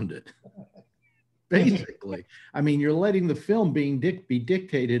around it. Basically. I mean, you're letting the film be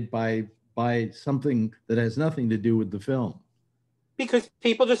dictated by something that has nothing to do with the film. Because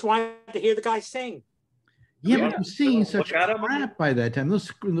people just wanted to hear the guy sing. Yeah, Yeah. but you're seeing such Look at 'em. crap by that time. The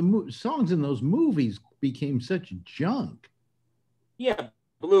songs in those movies became such junk. Yeah,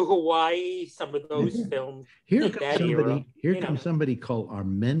 Blue Hawaii, some of those films. Here in comes that somebody. era, Here you know. comes somebody called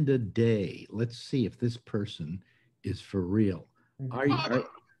Armenda Day. Let's see if this person is for real.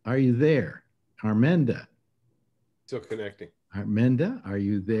 Are you there, Armenda? Still connecting. Armenda, are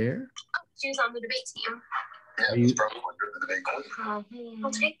you there? She's on the debate team. Are you,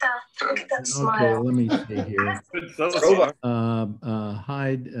 I'll take that. Look at that okay, smile. let me see here. So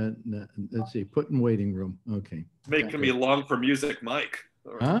Hide. Let's see. Put in waiting room. Okay. making me long for music, Mike.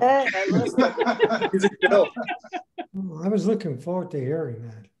 Huh? Music Joe. I was looking forward to hearing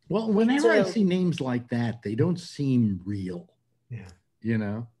that. Well, whenever I too. see names like that, they don't seem real.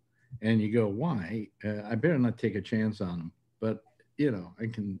 Yeah. And you go, why? I better not take a chance on them. But I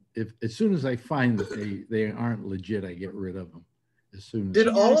can, if as soon as I find that they aren't legit, I get rid of them. As soon as. Did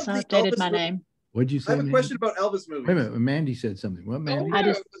I all of just the updated Elvis my movies- name. What'd you I say? have a Mandy? question about Elvis movies. Wait a minute. Mandy said something. What, Oh Mandy? yeah, I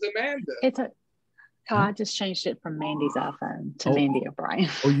just- it was Amanda. It's a. Oh, I just changed it from Mandy's iPhone to Oh. Mandy O'Brien.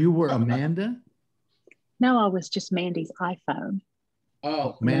 Oh, you were Amanda? No, I was just Mandy's iPhone.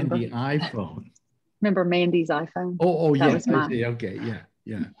 Oh, Mandy iPhone. Remember Mandy's iPhone? Oh, That yes. was I mine. see. Okay.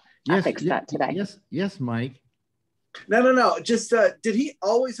 Yeah. I fixed that today. Yes, Mike. No. Just did he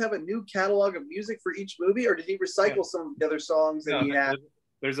always have a new catalog of music for each movie, or did he recycle some of the other songs that he had?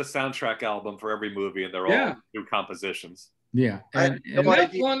 There's a soundtrack album for every movie, and they're Yeah. all new compositions. Yeah. I- and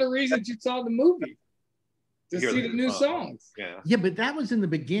that's one of the reasons you saw the movie, to Hear see the new songs. Yeah. Yeah, but that was in the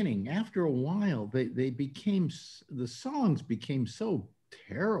beginning. After a while, the songs became so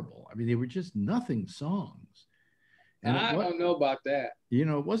terrible. I mean, they were just nothing songs. And I don't know about that.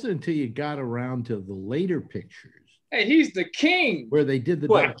 it wasn't until you got around to the later pictures Hey, he's the king. where they did the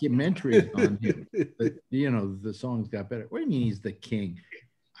What? documentary on him. That, the songs got better. What do you mean he's the king?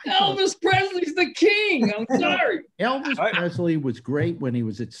 I thought Elvis Presley's the king. I'm sorry. Elvis Presley was great when he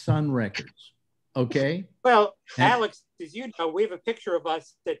was at Sun Records. Okay. Well, And- Alex, as you know, we have a picture of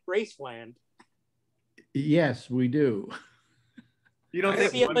us at Graceland. Yes, we do. You don't The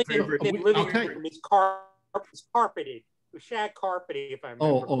think one ceiling in favorite? the I'll living tell you- room is carpeted. It was shag carpeted, if I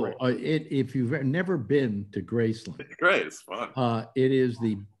remember correctly. If you've never been to Graceland, It's great. It's fun. it is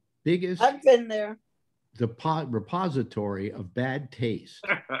the biggest I've been there. repository of bad taste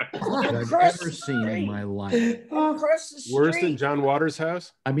that I've Across ever the seen in street. my life. Across the street. Worse than John Waters'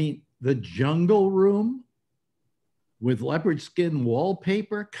 house? I mean, the Jungle Room with leopard skin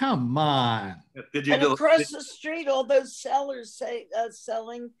wallpaper. Come on. Did you And do? across the street, all those sellers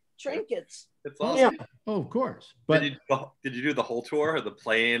selling trinkets. It's Yeah. awesome. Oh, of course. But Did you do the whole tour of the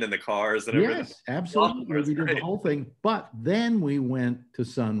plane and the cars and everything? yes, absolutely. That's We did the great. whole thing. But then we went to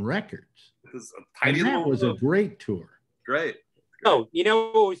Sun Records. This is a And tiny that little was a room. great tour. Great. Oh, you know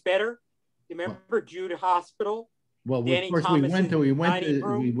what was better? You remember Jude Hospital? Well, Danny of course, Thomas's we dining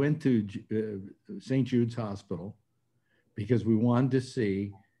room? went to St. Jude's Hospital because we wanted to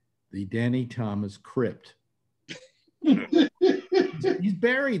see the Danny Thomas crypt. He's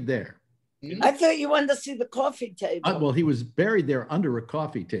buried there. I thought you wanted to see the coffee table. Well, he was buried there under a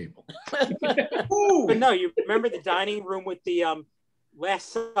coffee table. But no, you remember the dining room with the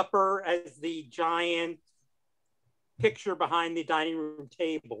Last Supper as the giant picture behind the dining room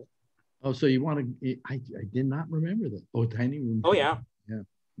table. Oh, so you want to? I did not remember that. Oh, dining room. Oh, yeah.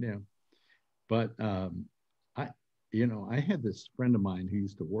 Yeah. But I had this friend of mine who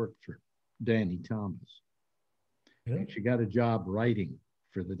used to work for Danny Thomas. Yeah. She got a job writing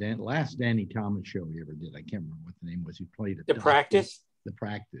for the last Danny Thomas show he ever did. I can't remember what the name was. He played it. The Practice. The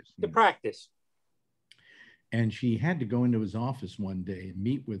Practice. The yeah. Practice. And she had to go into his office one day and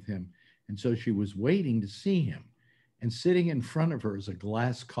meet with him. And so she was waiting to see him. and sitting in front of her is a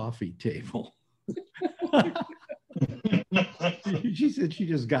glass coffee table. She said she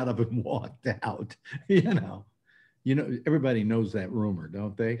just got up and walked out. Everybody knows that rumor,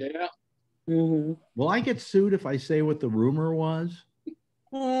 don't they? Yeah. Mhm. Will I get sued if I say what the rumor was?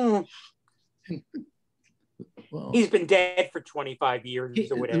 Mm. Well, He's been dead for 25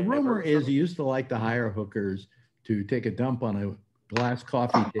 years or whatever. the rumor is he used to like to hire hookers to take a dump on a glass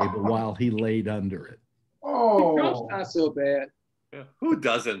coffee table while he laid under it. Trump's not so bad. Yeah. Who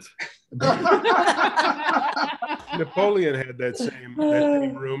doesn't? Napoleon had that same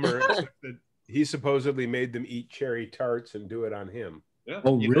rumor, except that he supposedly made them eat cherry tarts and do it on him. Yeah.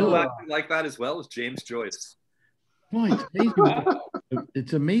 Oh, you really? know acting like that as well as James Joyce. Boy, it's amazing.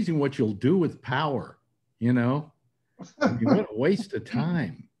 It's amazing what you'll do with power. I mean, what a waste of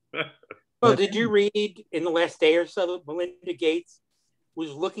time. Well, did you read in the last day or so that Melinda Gates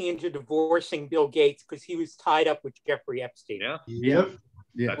was looking into divorcing Bill Gates because he was tied up with Jeffrey Epstein? Yeah. Yep.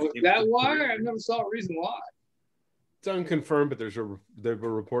 Yeah. Was that why? I never saw a reason why. It's unconfirmed, but they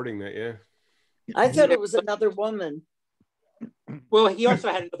were reporting that, yeah. I thought it was another woman. Well, he also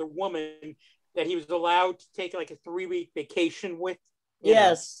had another woman that he was allowed to take like a 3-week vacation with.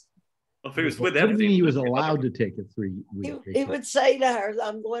 Yes. Well, if he was with What do you Epstein, mean he was allowed to take a 3-week He would say to her,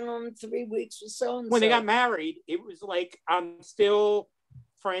 I'm going on 3 weeks with so-and-so. When they got married, it was like, I'm still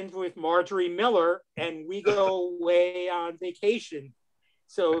friends with Marjorie Miller and we go away on vacation.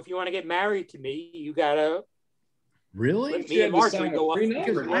 So if you want to get married to me, you got to Really? let me and Marjorie go up.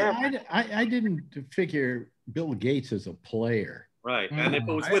 Because I didn't figure Bill Gates as a player. right? And if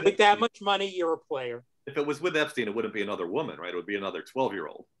it was With with that much money, you're a player. if it was with Epstein, it wouldn't be another woman, right? It would be another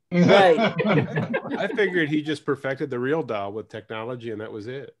 12-year-old. Right. I figured he just perfected the real doll with technology, and that was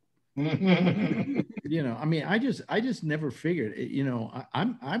it. I mean, I just never figured.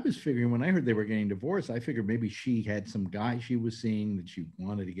 I was figuring when I heard they were getting divorced, I figured maybe she had some guy she was seeing that she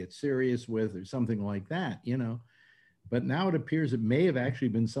wanted to get serious with, or something like that. But now it appears it may have actually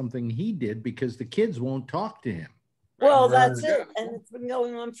been something he did because the kids won't talk to him. Well, that's it. And it's been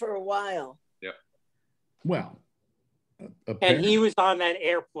going on for a while. Yeah. Well, And he was on that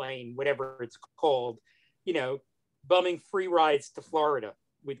airplane, whatever it's called, bumming free rides to Florida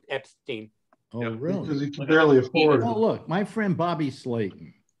with Epstein. Oh, Yep. really? Because he can barely afford it. Well, look, my friend Bobby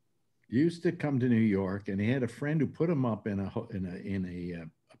Slayton used to come to New York, and he had a friend who put him up in a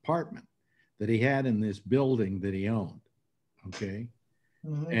apartment that he had in this building that he owned. Okay.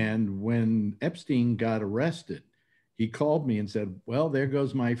 Mhm. And when Epstein got arrested, he called me and said, well, there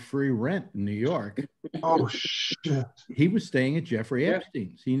goes my free rent in New York. Oh, shit. He was staying at Jeffrey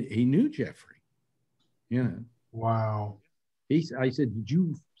Epstein's. He knew Jeffrey. Wow. I said, could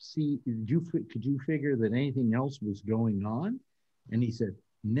you figure that anything else was going on? And he said,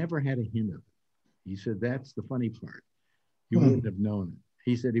 never had a hint of it. He said, that's the funny part. You wouldn't have known it.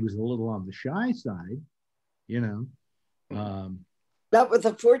 He said he was a little on the shy side, Not with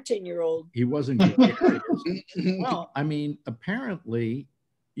a 14-year-old. He wasn't gregarious. Well, I mean, apparently,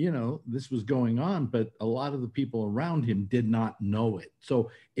 this was going on, but a lot of the people around him did not know it.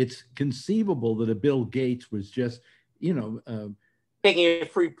 So it's conceivable that a Bill Gates was just, Taking a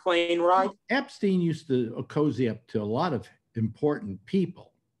free plane ride. Epstein used to cozy up to a lot of important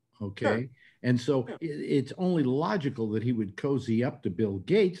people. Okay. Sure. And so it's only logical that he would cozy up to Bill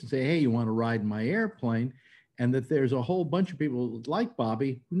Gates and say, hey, you want to ride my airplane? And that there's a whole bunch of people like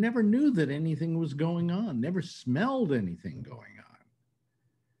Bobby who never knew that anything was going on, never smelled anything going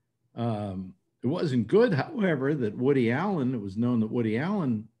on. It wasn't good, however, that it was known that Woody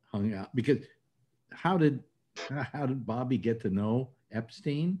Allen hung out, because how did Bobby get to know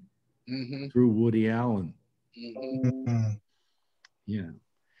Epstein? Through Woody Allen.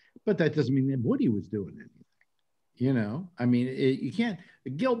 But that doesn't mean that Woody was doing anything. I mean, you can't,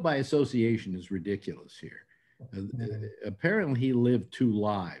 guilt by association is ridiculous here. Apparently he lived 2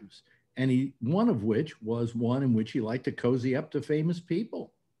 lives, and one of which was one in which he liked to cozy up to famous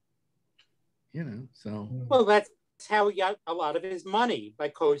people. So. Well, that's how he got a lot of his money, by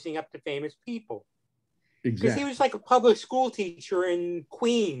cozying up to famous people. Exactly. Because he was like a public school teacher in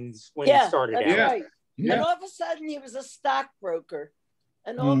Queens when he started out. Right. Yeah. And all of a sudden he was a stockbroker.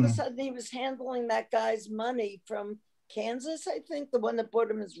 And all of a sudden he was handling that guy's money from Kansas, I think, the one that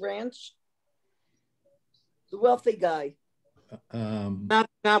bought him his ranch. The wealthy guy. Not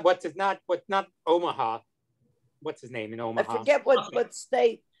Omaha. What's his name in Omaha? I forget what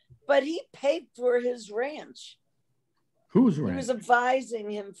state, but he paid for his ranch. Whose He ranch? was advising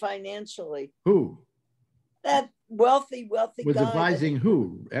him financially. Who? That wealthy Was guy. advising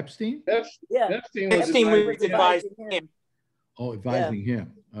who? Epstein? Yeah. Epstein was advising him. Oh, advising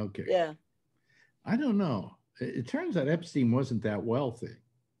him. Okay. Yeah. I don't know. it turns out Epstein wasn't that wealthy.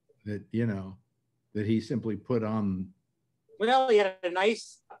 That that he simply put on. Well, he had a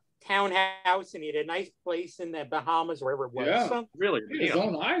nice townhouse and he had a nice place in the Bahamas, wherever it was. Yeah. So, Really, His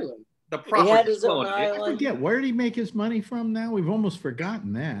own island. the He proper had his own tone. I island. forget, where did he make his money from now? We've almost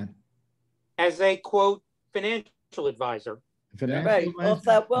forgotten that. as a quote financial advisor. Financial Right, advisor? off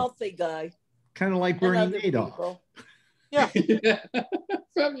that wealthy guy Kind of like and Bernie other Madoff. people. Yeah.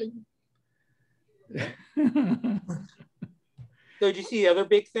 So did you see the other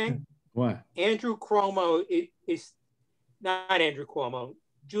big thing? What? Andrew Cuomo is not Andrew Cuomo.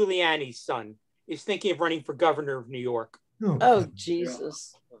 Giuliani's son is thinking of running for governor of New York. Oh,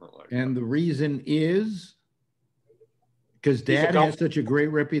 Jesus. And the reason is because a Dad gov- has such a great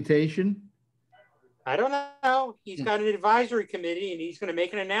reputation. I don't know. He's got an advisory committee and he's going to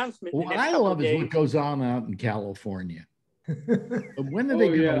make an announcement. What I love is what goes on out in California. When are they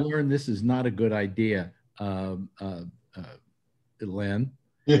going to learn this is not a good idea, Len?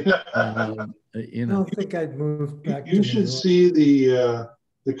 I don't think I'd move back. You should see the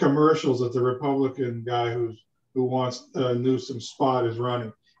commercials that the Republican guy who wants Newsom's spot is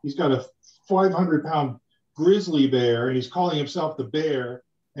running. He's got a 500-pound grizzly bear, and he's calling himself the bear,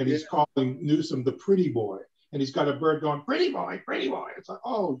 and he's calling Newsom the pretty boy, and he's got a bird going, pretty boy, pretty boy. It's like,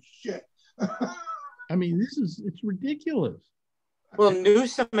 oh shit. I mean, it's ridiculous. Well,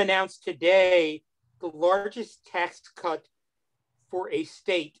 Newsom announced today the largest tax cut for a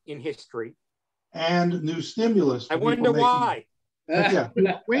state in history. And new stimulus. I wonder why. Yeah.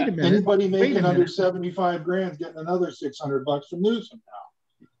 Wait a minute. Anybody making under 75 grand getting another $600 from Newsom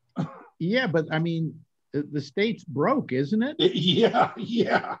now. Yeah, but I mean, the state's broke, isn't it? Yeah.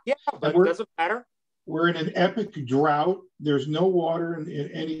 Yeah, but it doesn't matter. We're in an epic drought. There's no water in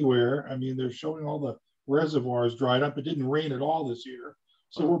anywhere. I mean, they're showing all the reservoirs dried up. It didn't rain at all this year.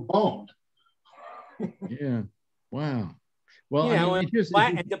 So we're boned. Yeah. Wow. Well, and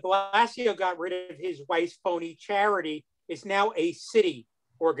de Blasio got rid of his wife's phony charity. It's now a city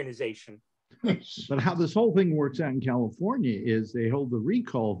organization. But how this whole thing works out in California is they hold the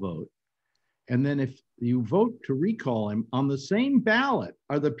recall vote. And then if you vote to recall him, on the same ballot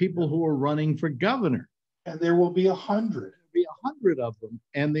are the people who are running for governor. And there will be 100. There'll be 100 of them.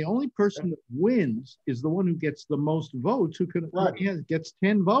 And the only person that wins is the one who gets the most votes, who gets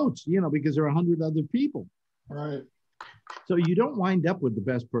 10 votes, because there are 100 other people. Right. So you don't wind up with the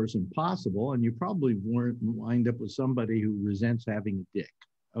best person possible, and you probably won't wind up with somebody who resents having a dick.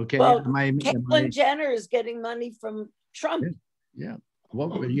 Okay. Well, Caitlyn Jenner is getting money from Trump. Yeah.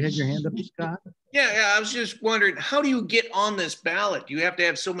 What, you had your hand up, Scott? Yeah. I was just wondering, how do you get on this ballot? Do you have to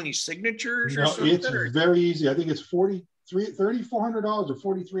have so many signatures or something? It's very easy. I think it's $3,400 or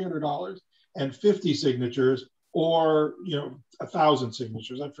 $4,300 and 50 signatures, or 1,000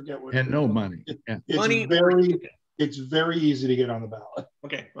 signatures. I forget what. And no money. It's very easy to get on the ballot.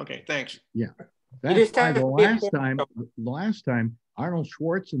 Okay, thanks. Yeah. That's why the last time Arnold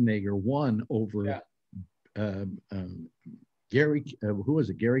Schwarzenegger won over Gary, who was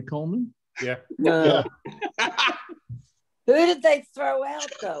it? Gary Coleman? Yeah. Who did they throw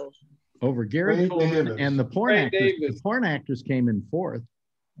out though? Over Gary Coleman Davis. And the porn actors. The porn actors came in fourth.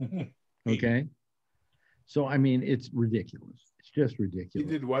 Okay. So I mean, it's ridiculous. It's just ridiculous. He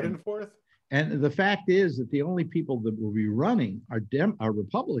did what in fourth? And the fact is that the only people that will be running are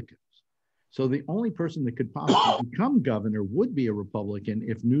Republicans. So the only person that could possibly become governor would be a Republican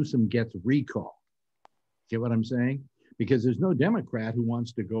if Newsom gets recalled. Get what I'm saying? Because there's no Democrat who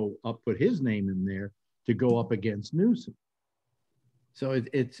wants to go up, put his name in there to go up against Newsom. So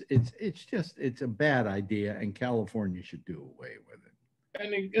it's a bad idea, and California should do away with it.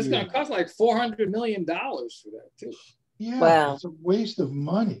 And it's going to cost like $400 million for that too. Yeah, wow. It's a waste of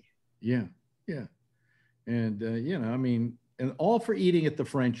money. Yeah. And, I mean, and all for eating at the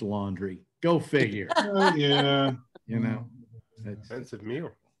French Laundry. Go figure. Oh, yeah. Expensive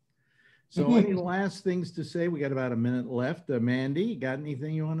meal. So any last things to say? We got about a minute left. Mandy, you got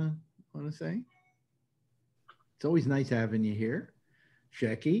anything you want to say? It's always nice having you here.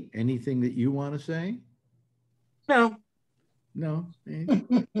 Shecky, anything that you want to say? No.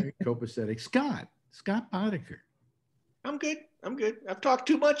 Very copacetic. Scott Boddicker. I'm good. I've talked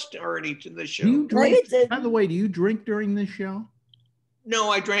too much already to this show. Do you drink, by the way, do you drink during this show? No,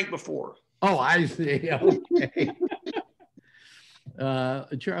 I drank before. Oh, I see. Okay.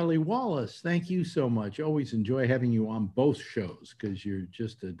 Charlie Wallace, thank you so much. Always enjoy having you on both shows because you're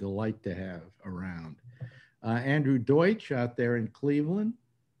just a delight to have around. Andrew Deutsch out there in Cleveland.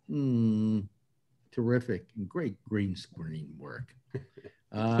 Terrific and great green screen work.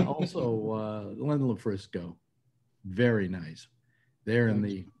 Also, Len LaFrisco. Very nice. They're in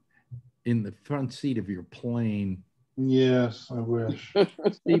the in the front seat of your plane. Yes, I wish.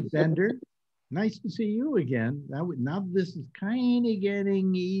 Steve Bender, nice to see you again. Now this is kind of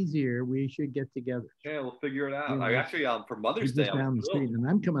getting easier. We should get together. Yeah, we'll figure it out. Yeah. I actually, for Mother's Day, Just down the street, and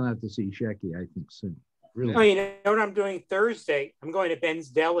I'm coming out to see Shecky, I think, soon. Really. Oh, you know what I'm doing Thursday? I'm going to Ben's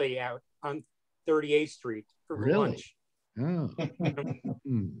Deli out on 38th Street for lunch. Oh.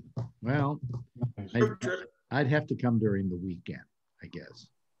 Well, I'd have to come during the weekend, I guess.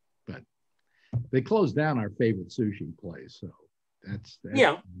 But they closed down our favorite sushi place, so that's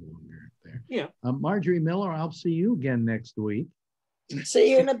yeah. No longer there. Yeah. Marjorie Miller, I'll see you again next week.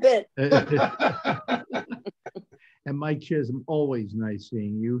 See you in a bit. And Mike Chisholm, always nice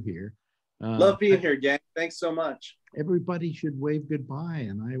seeing you here. Love being here, gang. Thanks so much. Everybody should wave goodbye,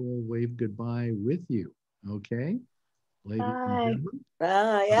 and I will wave goodbye with you. Okay? Ladies and gentlemen.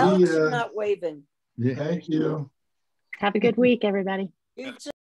 Bye. Alex, you're not waving. Yeah. Thank you. Have a good week, everybody. You too.